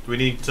again, Do we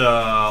need to,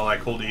 like,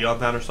 hold E on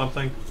that or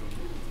something?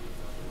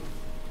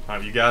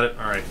 Alright, you got it?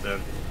 Alright,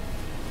 then.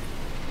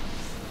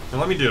 Now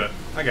let me do it.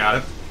 I got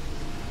it.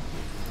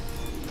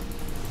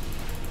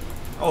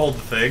 I'll hold the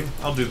thing.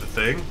 I'll do the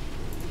thing.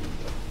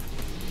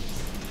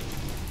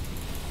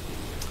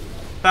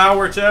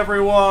 Power to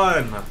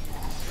everyone!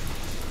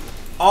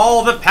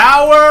 All the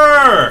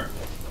power!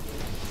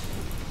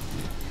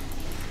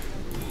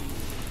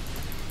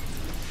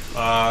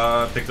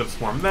 Picked up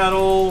some more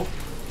metal.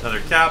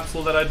 Another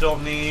capsule that I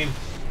don't need.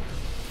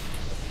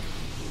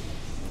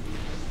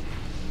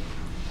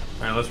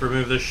 Alright, let's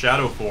remove this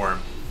shadow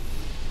form.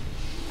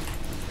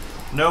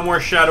 No more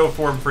shadow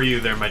form for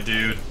you there, my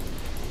dude.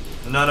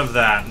 None of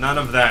that. None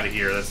of that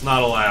here. That's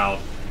not allowed.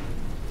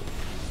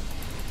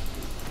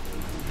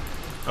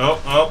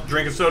 Oh, oh,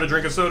 drink a soda,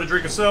 drink a soda,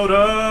 drink a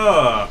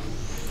soda!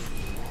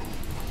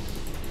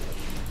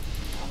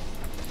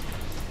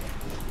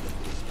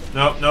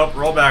 Nope, nope,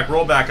 roll back,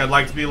 roll back. I'd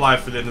like to be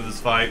alive for the end of this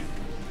fight.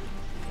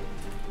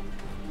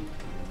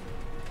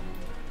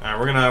 Alright,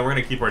 we're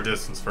gonna keep our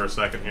distance for a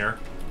second here.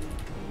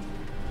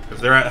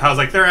 Because I was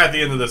like, they're at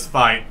the end of this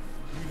fight.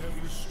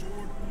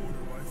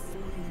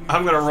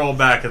 I'm gonna roll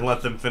back and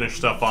let them finish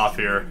stuff off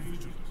here.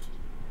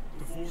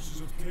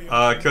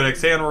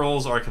 Codex hand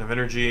rolls, Arcane of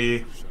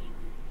Energy.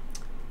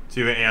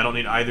 I don't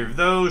need either of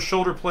those.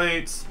 Shoulder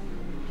plates,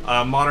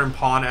 modern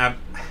pawn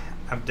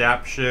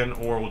adaptation,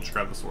 or we'll just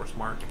grab the source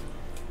mark.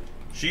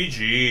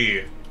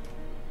 GG.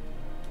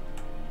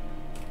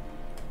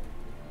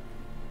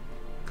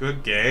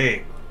 Good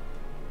game.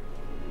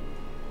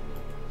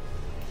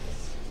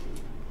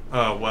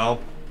 Oh, well.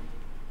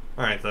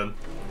 Alright then.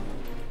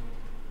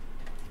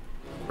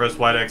 Press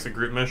Y to exit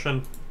group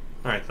mission.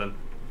 Alright then.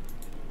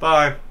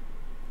 Bye.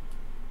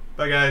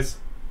 Bye, guys.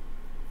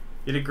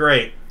 You did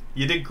great.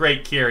 You did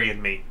great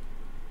carrying me.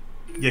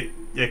 You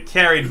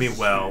carried me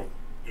well.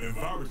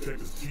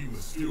 Envirotech's team of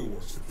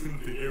steelworks to clean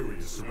up the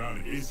areas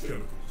surrounding Ace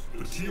Chemicals.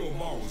 The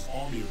T.O.Mar's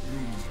army of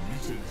goons and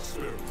mutant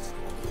experiments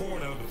are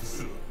pouring out of the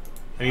facility.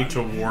 I need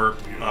to warp,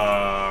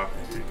 I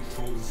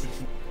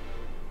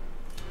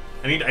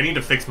need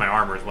to fix my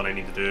armor is what I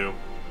need to do.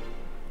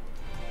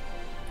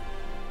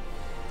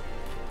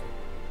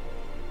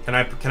 Can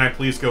I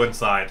please go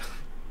inside?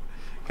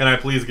 Can I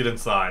please get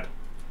inside?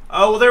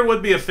 Oh, well, there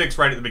would be a fix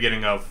right at the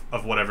beginning of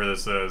whatever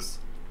this is.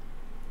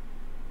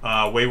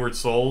 Wayward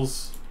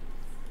Souls.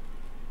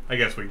 I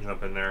guess we can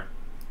jump in there.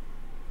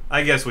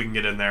 I guess we can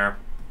get in there.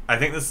 I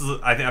think this is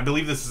I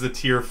believe this is a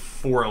tier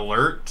 4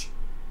 alert.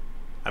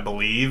 I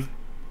believe.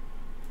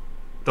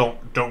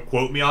 Don't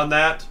quote me on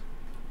that.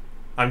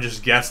 I'm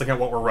just guessing at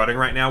what we're running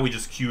right now. We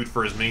just queued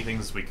for as many things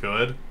as we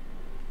could.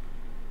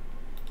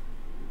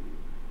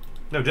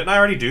 No, didn't I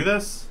already do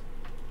this?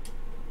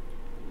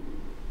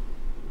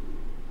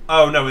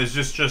 Oh no, it's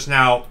just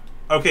now.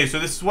 Okay, so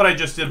this is what I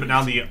just did, but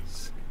now the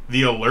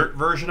alert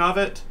version of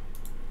it.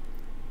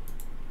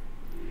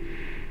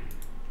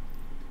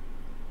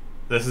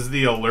 This is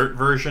the alert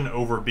version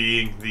over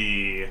being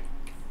the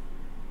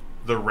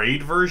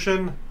raid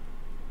version.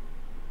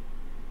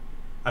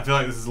 I feel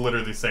like this is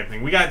literally the same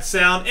thing. We got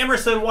sound.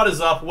 Emerson, what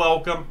is up?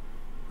 Welcome.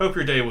 Hope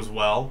your day was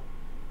well.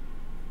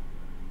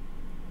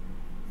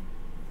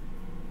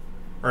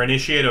 Or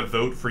initiate a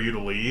vote for you to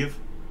leave.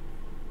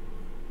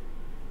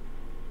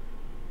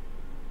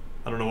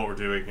 I don't know what we're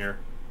doing here.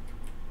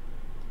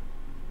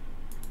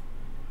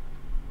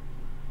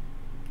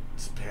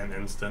 Span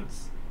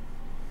instance.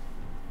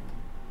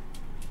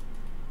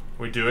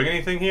 Are we doing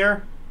anything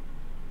here?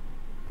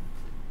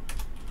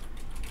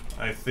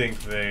 I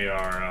think they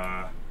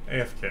are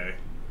AFK. I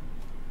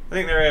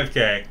think they're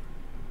AFK.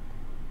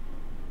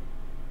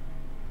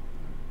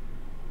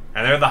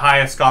 And they're the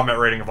highest combat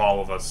rating of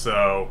all of us,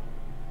 so...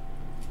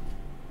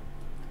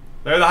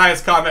 They're the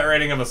highest combat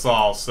rating of us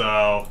all,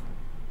 so...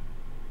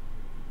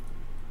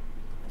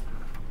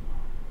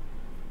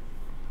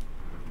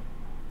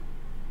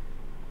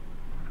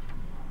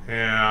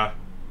 Yeah.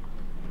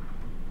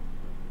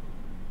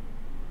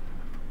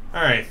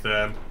 Alright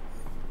then.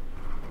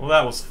 Well,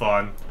 that was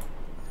fun.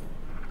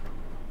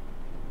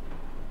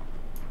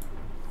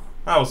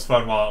 That was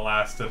fun while it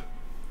lasted.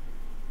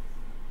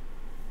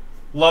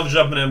 Love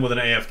jumping in with an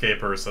AFK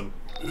person.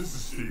 This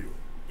is Steel.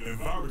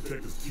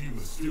 Envirotech's team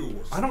of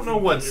steelworkers. I don't know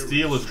what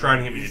Steel is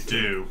trying to get me to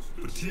do.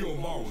 But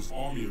Tiamar's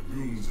army of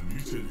goons and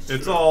mutated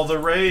It's all the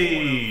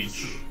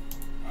rage.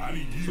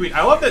 Sweet.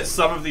 I love that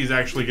some of these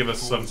actually give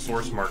us some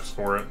source marks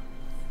for it.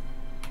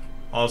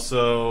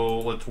 Also,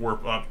 let's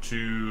warp up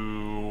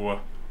to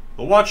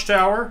the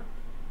Watchtower.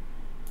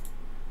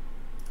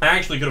 I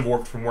actually could have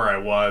warped from where I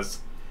was.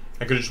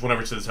 I could have just went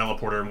over to the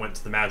teleporter and went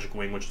to the Magic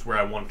Wing, which is where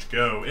I wanted to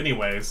go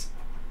anyways.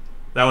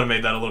 That would have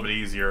made that a little bit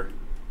easier.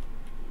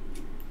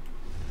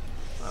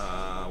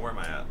 Where am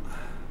I at?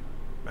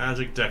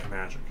 Magic, deck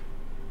magic.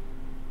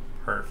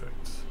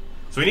 Perfect.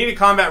 So we need a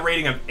combat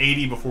rating of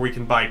 80 before we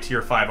can buy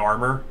tier 5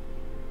 armor.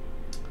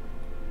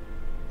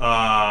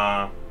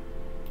 I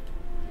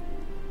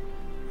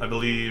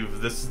believe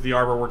this is the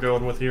armor we're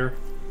going with here.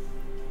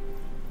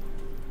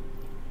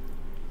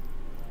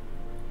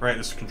 Right,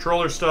 this is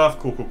controller stuff.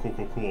 Cool, cool, cool,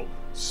 cool, cool.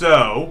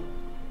 So,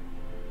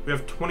 we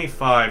have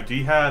 25. Do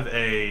you have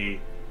a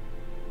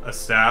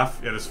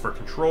staff? Yeah, this is for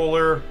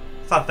controller.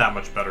 It's not that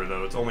much better,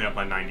 though. It's only up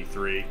by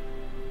 93.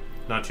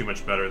 Not too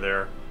much better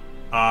there.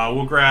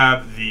 We'll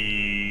grab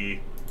the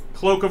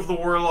Cloak of the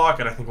Warlock,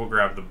 and I think we'll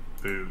grab the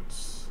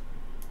boots.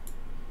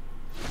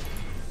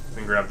 We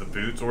can grab the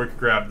boots, or we could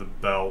grab the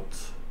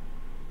belt.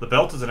 The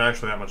belt isn't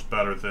actually that much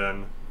better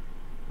than...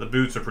 The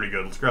boots are pretty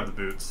good. Let's grab the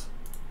boots.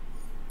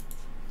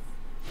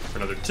 For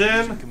another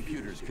 10.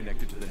 Computers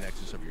connected to the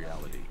nexus of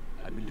reality.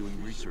 I've been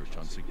doing research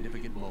on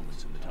significant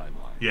moments in the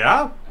timeline.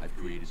 Yeah? I've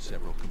created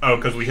several computers. Oh,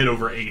 because we hit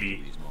over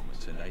 80. These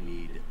moments, and I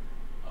need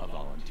a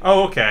volunteer.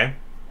 Oh, okay.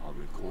 I'll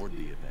record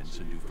the events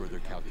and do further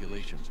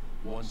calculations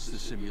once the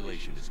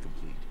simulation is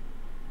complete.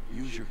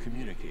 Use your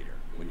communicator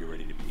when you're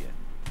ready to begin.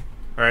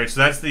 Alright,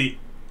 so that's the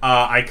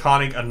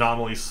iconic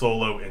anomaly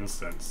solo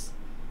instance.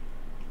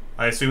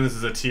 I assume this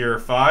is a tier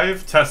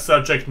 5. Test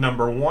subject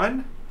number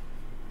 1.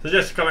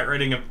 Suggested combat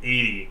rating of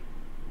 80.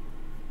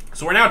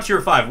 So we're now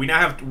tier 5. We now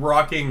have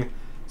rocking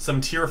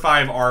some tier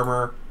 5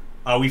 armor.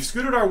 We've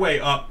scooted our way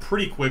up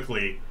pretty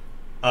quickly.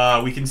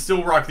 We can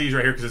still rock these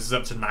right here because this is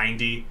up to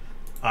 90.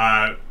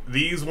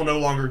 These will no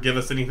longer give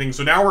us anything.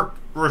 So now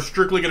we're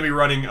strictly going to be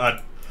running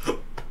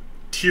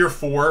tier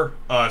 4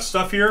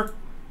 stuff here.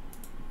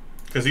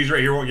 Because these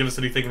right here won't give us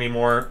anything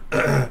anymore.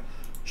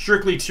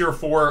 Strictly tier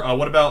 4.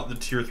 What about the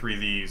tier 3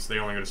 these? They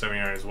only go to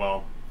 79 as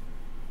well.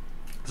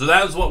 So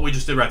that was what we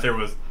just did right there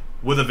with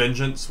a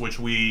Vengeance, which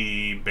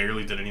we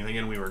barely did anything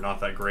in. We were not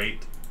that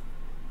great.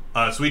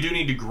 So we do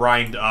need to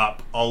grind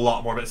up a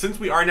lot more. But since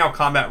we are now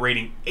combat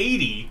rating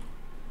 80,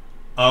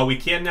 we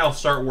can now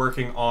start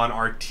working on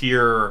our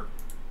tier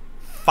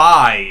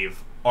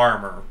 5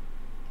 armor.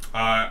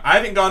 I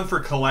haven't gone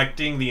for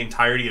collecting the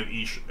entirety of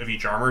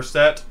each armor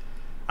set.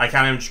 I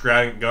kind of just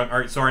grabbing going. All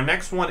right, so our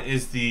next one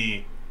is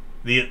the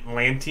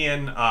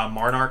Atlantean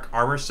Monarch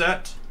armor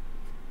set.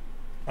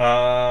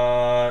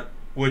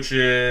 Which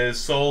is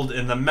sold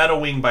in the Meta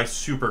Wing by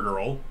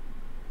Supergirl.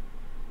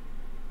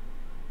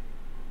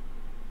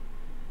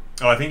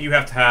 Oh, I think you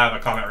have to have a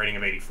combat rating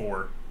of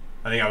 84.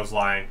 I think I was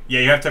lying. Yeah,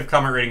 you have to have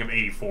combat rating of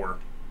 84.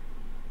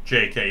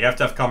 JK, you have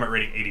to have combat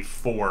rating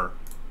 84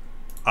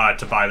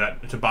 to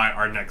buy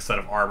our next set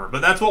of armor.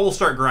 But that's what we'll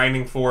start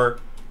grinding for,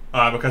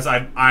 because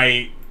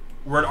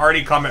we're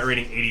already combat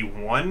rating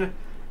 81,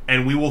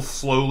 and we will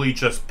slowly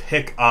just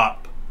pick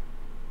up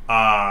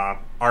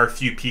our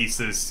few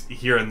pieces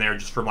here and there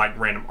just from like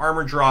random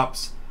armor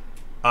drops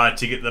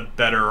to get the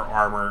better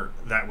armor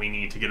that we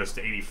need to get us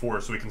to 84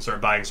 so we can start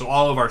buying. So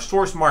all of our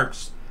source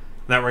marks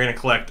that we're going to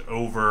collect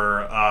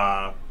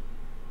over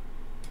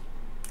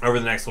the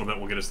next little bit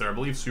will get us there. I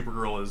believe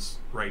Supergirl is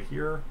right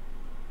here.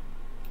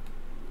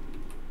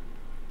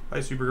 Hi,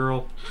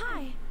 Supergirl.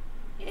 Hi.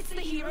 It's the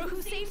hero who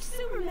saved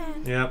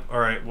Superman. Yep,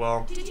 alright,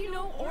 well. Did you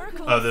know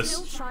Oracle is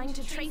still trying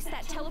to trace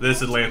that teleport? This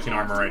is Atlantean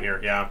armor right here,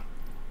 yeah.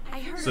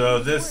 So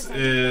this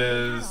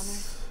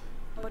is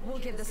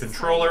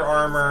controller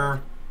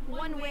armor.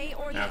 One way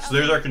or the Yeah, so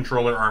there's our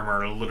controller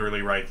armor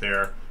literally right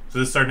there. So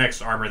this is our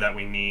next armor that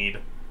we need.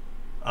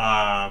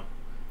 Yeah,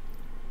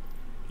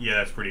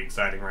 that's pretty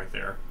exciting right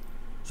there.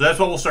 So that's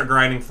what we'll start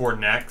grinding for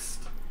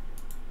next.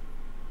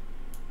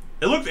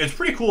 It's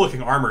pretty cool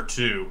looking armor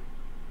too.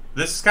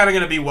 This is kind of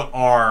going to be what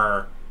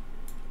our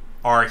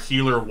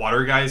healer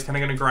water guy is kind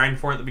of going to grind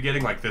for at the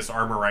beginning, like this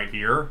armor right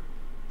here.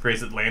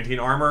 Phrase Atlantean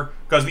armor,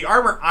 because the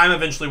armor I'm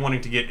eventually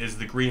wanting to get is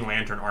the Green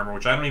Lantern armor,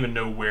 which I don't even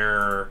know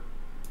where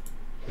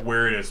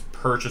it is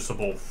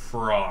purchasable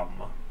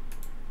from,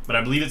 but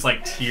I believe it's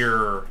like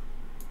tier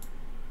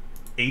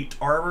 8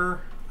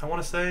 armor, I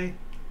want to say.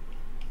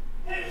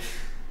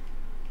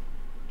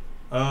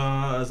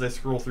 As I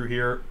scroll through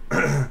here,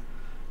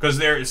 because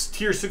there is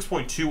tier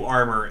 6.2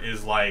 armor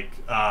is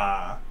like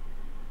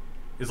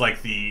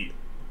the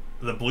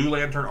Blue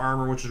Lantern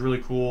armor, which is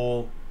really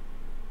cool.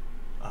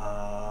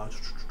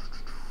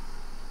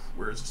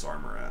 Where is this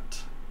armor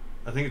at?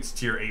 I think it's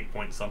tier 8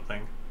 point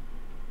something.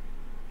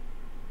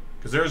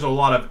 Because there's a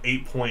lot of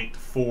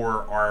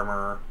 8.4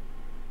 armor.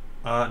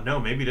 No,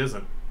 maybe it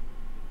isn't.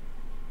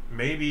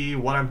 Maybe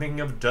what I'm thinking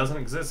of doesn't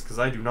exist, because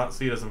I do not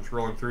see it as I'm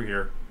scrolling through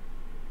here.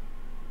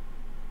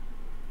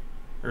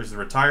 There's the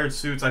retired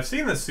suits. I've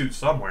seen this suit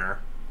somewhere,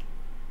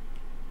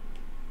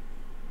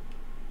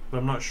 but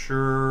I'm not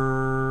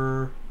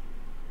sure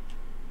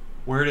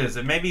where it is.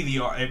 It may be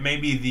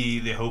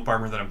the Hope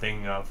armor that I'm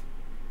thinking of.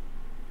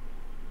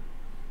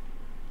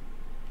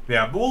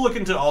 Yeah, but we'll look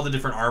into all the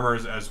different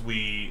armors as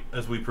we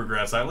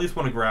progress. I at least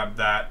want to grab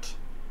that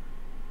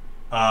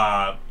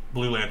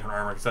Blue Lantern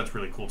armor because that's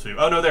really cool too.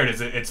 Oh no, there it is.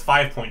 It's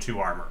 5.2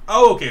 armor.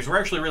 Oh, okay, so we're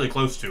actually really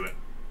close to it.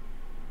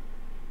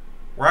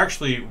 We're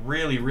actually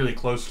really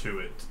close to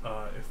it.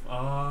 If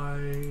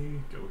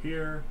I go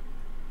here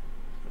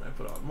and I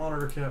put on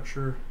monitor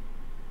capture,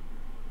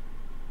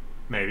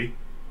 maybe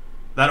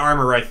that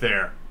armor right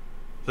there.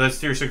 So that's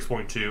tier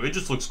 6.2. It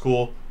just looks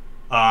cool.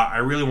 I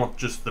really want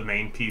just the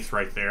main piece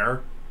right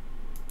there.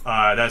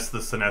 That's the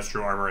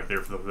Sinestro armor right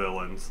there for the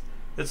villains.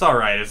 It's all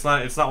right. It's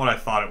not what I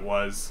thought it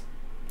was,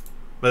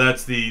 but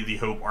that's the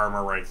Hope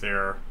armor right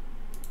there,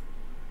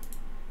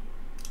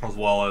 as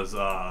well as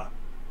I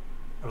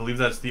believe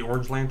that's the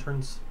Orange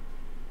Lanterns.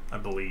 I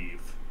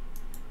believe.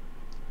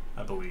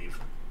 I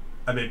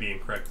may be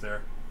incorrect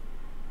there.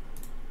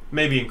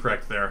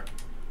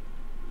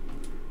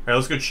 Alright,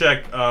 let's go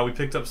check. We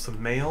picked up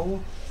some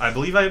mail. I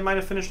believe I might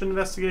have finished an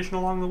investigation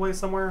along the way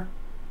somewhere.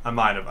 I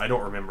might have. I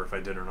don't remember if I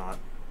did or not.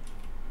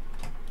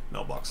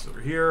 Mailbox over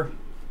here.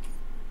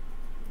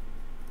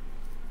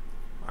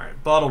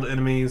 Alright, bottled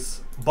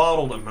enemies.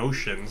 Bottled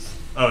emotions.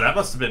 Oh, that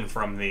must have been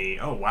from the...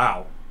 Oh,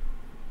 wow.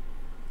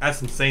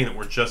 That's insane that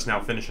we're just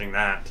now finishing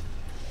that.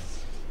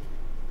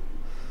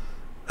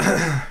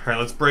 Alright,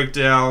 let's break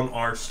down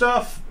our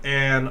stuff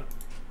and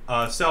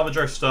salvage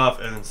our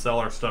stuff and then sell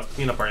our stuff.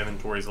 Clean up our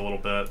inventories a little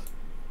bit.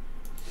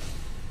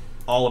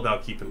 All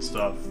about keeping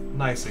stuff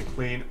nice and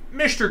clean.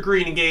 Mr.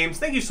 Green Games,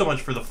 thank you so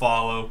much for the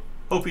follow.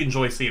 Hope you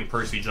enjoy seeing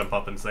Percy jump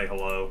up and say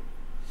hello.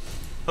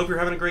 Hope you're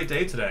having a great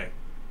day today.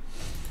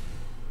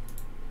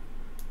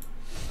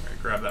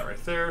 Alright, grab that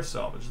right there.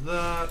 Salvage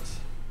that.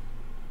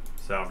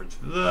 Salvage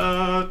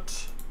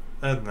that.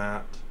 And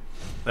that.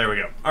 There we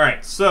go.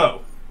 Alright,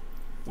 so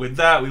with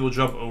that, we will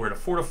jump over to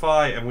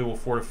Fortify, and we will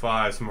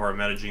fortify some of our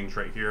metagenes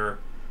right here.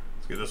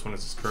 Let's get this one.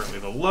 This is currently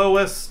the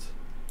lowest.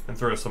 And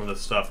throw some of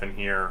this stuff in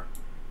here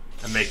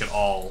and make it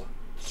all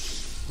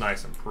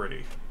nice and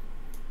pretty.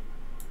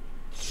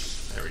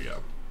 There we go.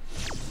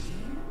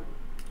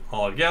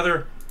 All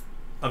together,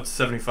 up to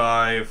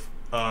 75.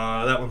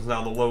 That one's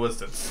now the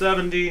lowest at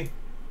 70. And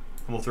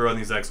we'll throw in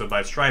these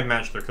exobites. Try and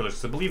match their colors.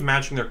 Because I believe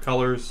matching their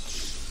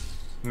colors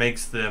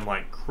makes them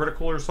like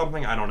critical or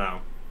something. I don't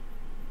know.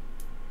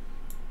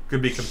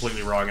 Could be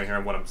completely wrong in here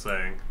on what I'm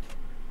saying.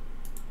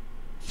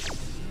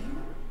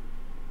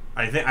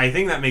 I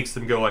think that makes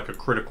them go like a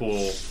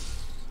critical.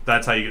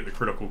 That's how you get the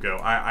critical go.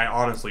 I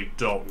honestly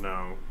don't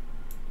know.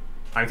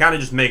 I'm kind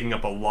of just making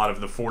up a lot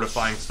of the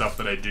fortifying stuff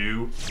that I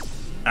do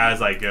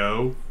as I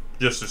go,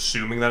 just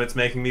assuming that it's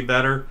making me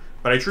better,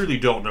 but I truly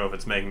don't know if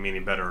it's making me any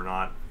better or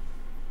not,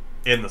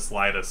 in the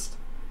slightest.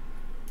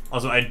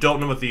 Also, I don't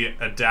know what the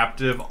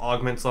adaptive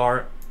augments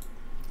are.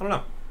 I don't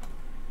know.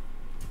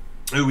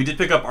 Ooh, we did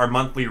pick up our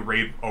monthly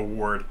raid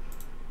award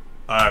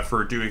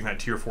for doing that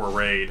tier 4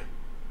 raid.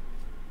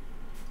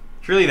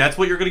 Surely that's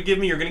what you're going to give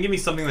me? You're going to give me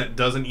something that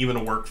doesn't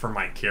even work for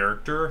my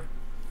character?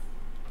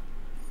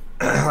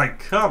 Like,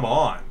 come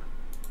on.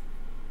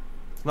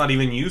 It's not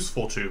even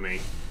useful to me.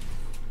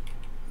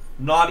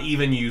 Not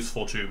even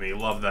useful to me.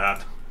 Love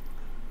that.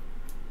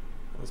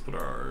 Let's put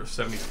our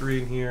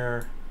 73 in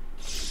here.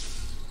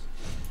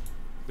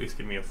 At least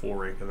give me a full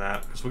rank in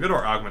that. Because we go to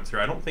our augments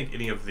here. I don't think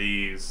any of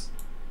these...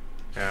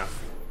 Yeah.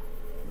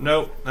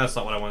 Nope, that's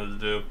not what I wanted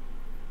to do.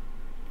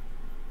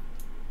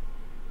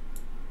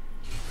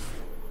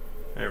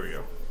 There we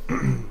go.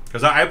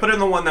 Because I put in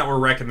the one that were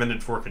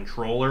recommended for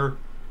controller.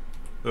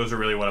 Those are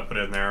really what I put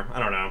in there. I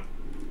don't know.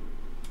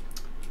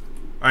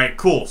 Alright,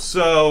 cool.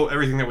 So,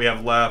 everything that we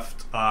have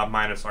left,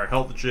 minus our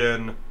health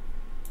gen,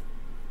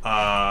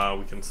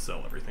 we can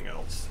sell everything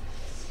else.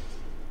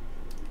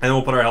 And then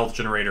we'll put our health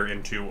generator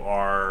into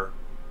our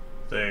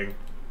thing.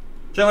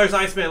 Chandler's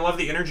Iceman, love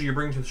the energy you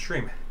bring to the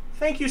stream.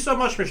 Thank you so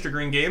much, Mr.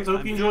 Green Games. I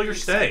hope you enjoy your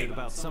stay.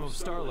 About some of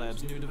Star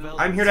Lab's new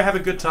I'm here to have a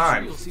good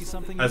time.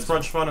 As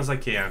much fun as I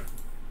can.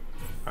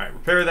 Alright,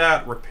 repair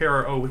that.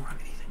 Repair. Oh, we don't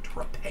have anything to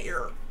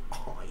repair.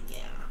 Oh, yeah.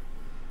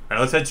 Alright,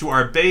 let's head to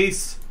our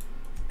base.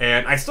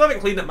 And I still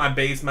haven't cleaned up my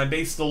base. My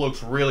base still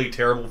looks really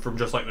terrible from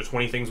just like the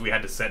 20 things we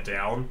had to set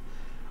down.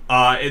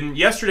 In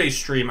yesterday's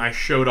stream, I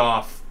showed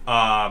off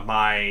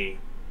my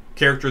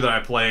character that I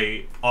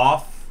play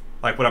off,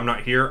 like when I'm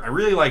not here. I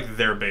really like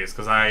their base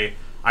because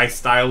I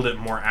styled it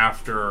more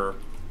after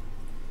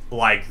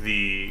like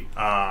the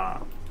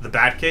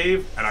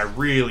Batcave, and I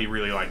really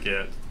like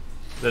it.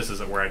 This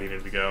isn't where I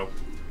needed to go.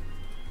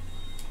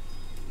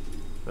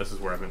 This is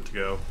where I meant to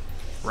go,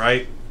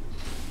 right?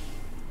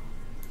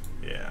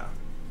 Yeah.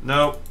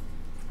 Nope.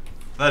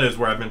 That is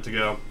where I meant to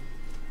go.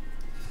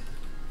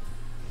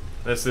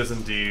 This is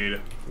indeed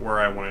where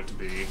I want it to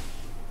be.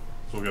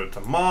 So we'll go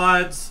to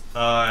mods,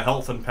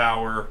 health and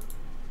power.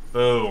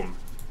 Boom.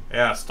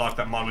 Yeah, stock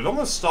that mod. We've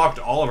almost stocked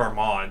all of our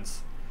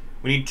mods.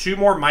 We need 2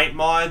 more might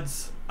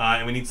mods,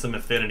 And we need some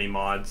affinity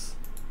mods.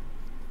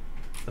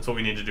 That's what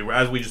we need to do,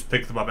 as we just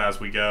pick them up as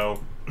we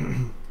go.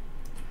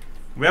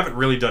 We haven't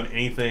really done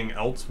anything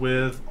else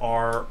with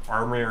our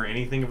armor or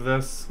anything of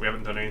this. We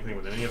haven't done anything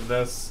with any of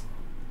this.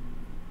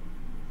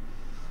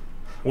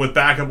 With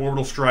backup,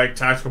 orbital strike,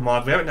 tactical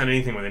mods, we haven't done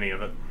anything with any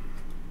of it.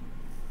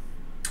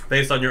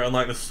 Based on your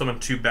unlock, this is summon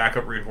 2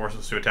 backup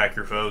reinforcements to attack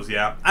your foes.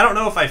 Yeah, I don't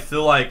know if I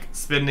feel like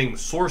spending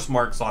source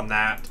marks on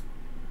that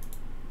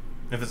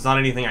if it's not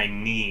anything I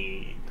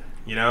need.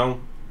 You know,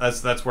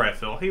 that's where I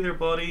feel. Hey there,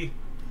 buddy.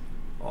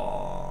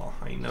 Aw,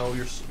 I know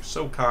you're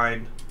so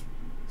kind,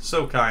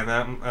 so kind.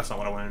 That's not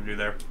what I wanted to do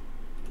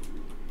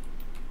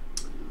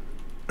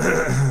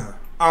there.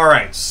 All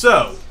right,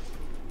 so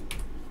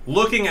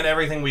looking at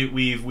everything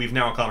we've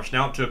now accomplished,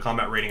 now up to a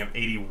combat rating of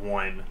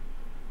 81.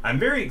 I'm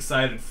very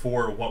excited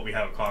for what we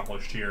have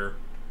accomplished here.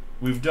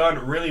 We've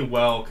done really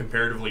well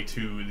comparatively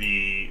to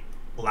the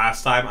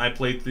last time I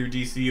played through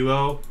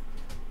DCUO,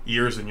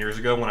 years and years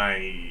ago when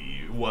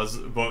I was...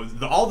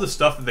 all the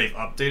stuff that they've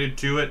updated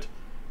to it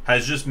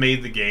has just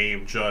made the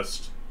game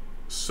just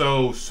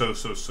so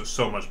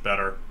much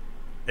better.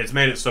 It's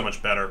made it so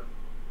much better.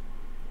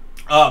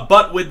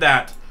 But with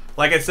that,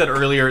 like I said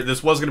earlier,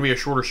 this was going to be a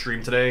shorter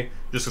stream today,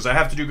 just because I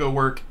have to go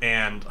work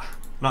and I'm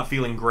not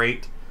feeling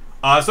great.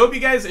 So hope you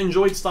guys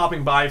enjoyed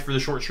stopping by for the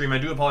short stream. I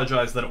do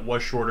apologize that it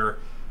was shorter.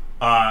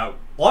 A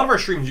lot of our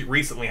streams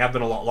recently have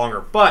been a lot longer,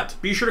 but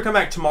be sure to come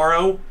back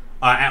tomorrow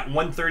at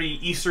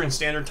 1:30 Eastern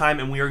Standard Time,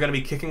 and we are going to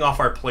be kicking off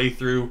our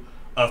playthrough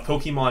of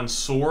Pokemon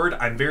Sword.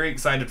 I'm very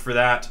excited for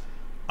that.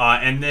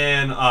 And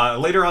then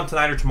later on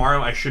tonight or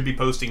tomorrow, I should be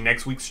posting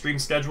next week's stream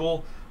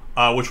schedule,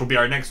 which will be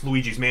our next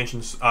Luigi's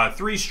Mansion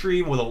 3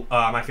 stream with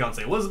my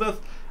fiancée Elizabeth,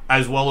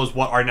 as well as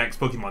what our next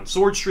Pokemon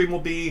Sword stream will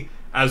be,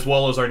 as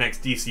well as our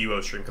next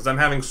DCUO stream, because I'm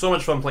having so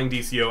much fun playing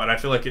DCUO, and I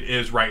feel like it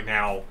is right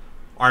now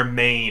our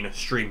main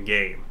stream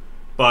game.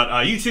 But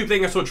YouTube,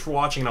 thank you so much for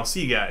watching, and I'll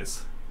see you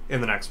guys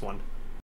in the next one.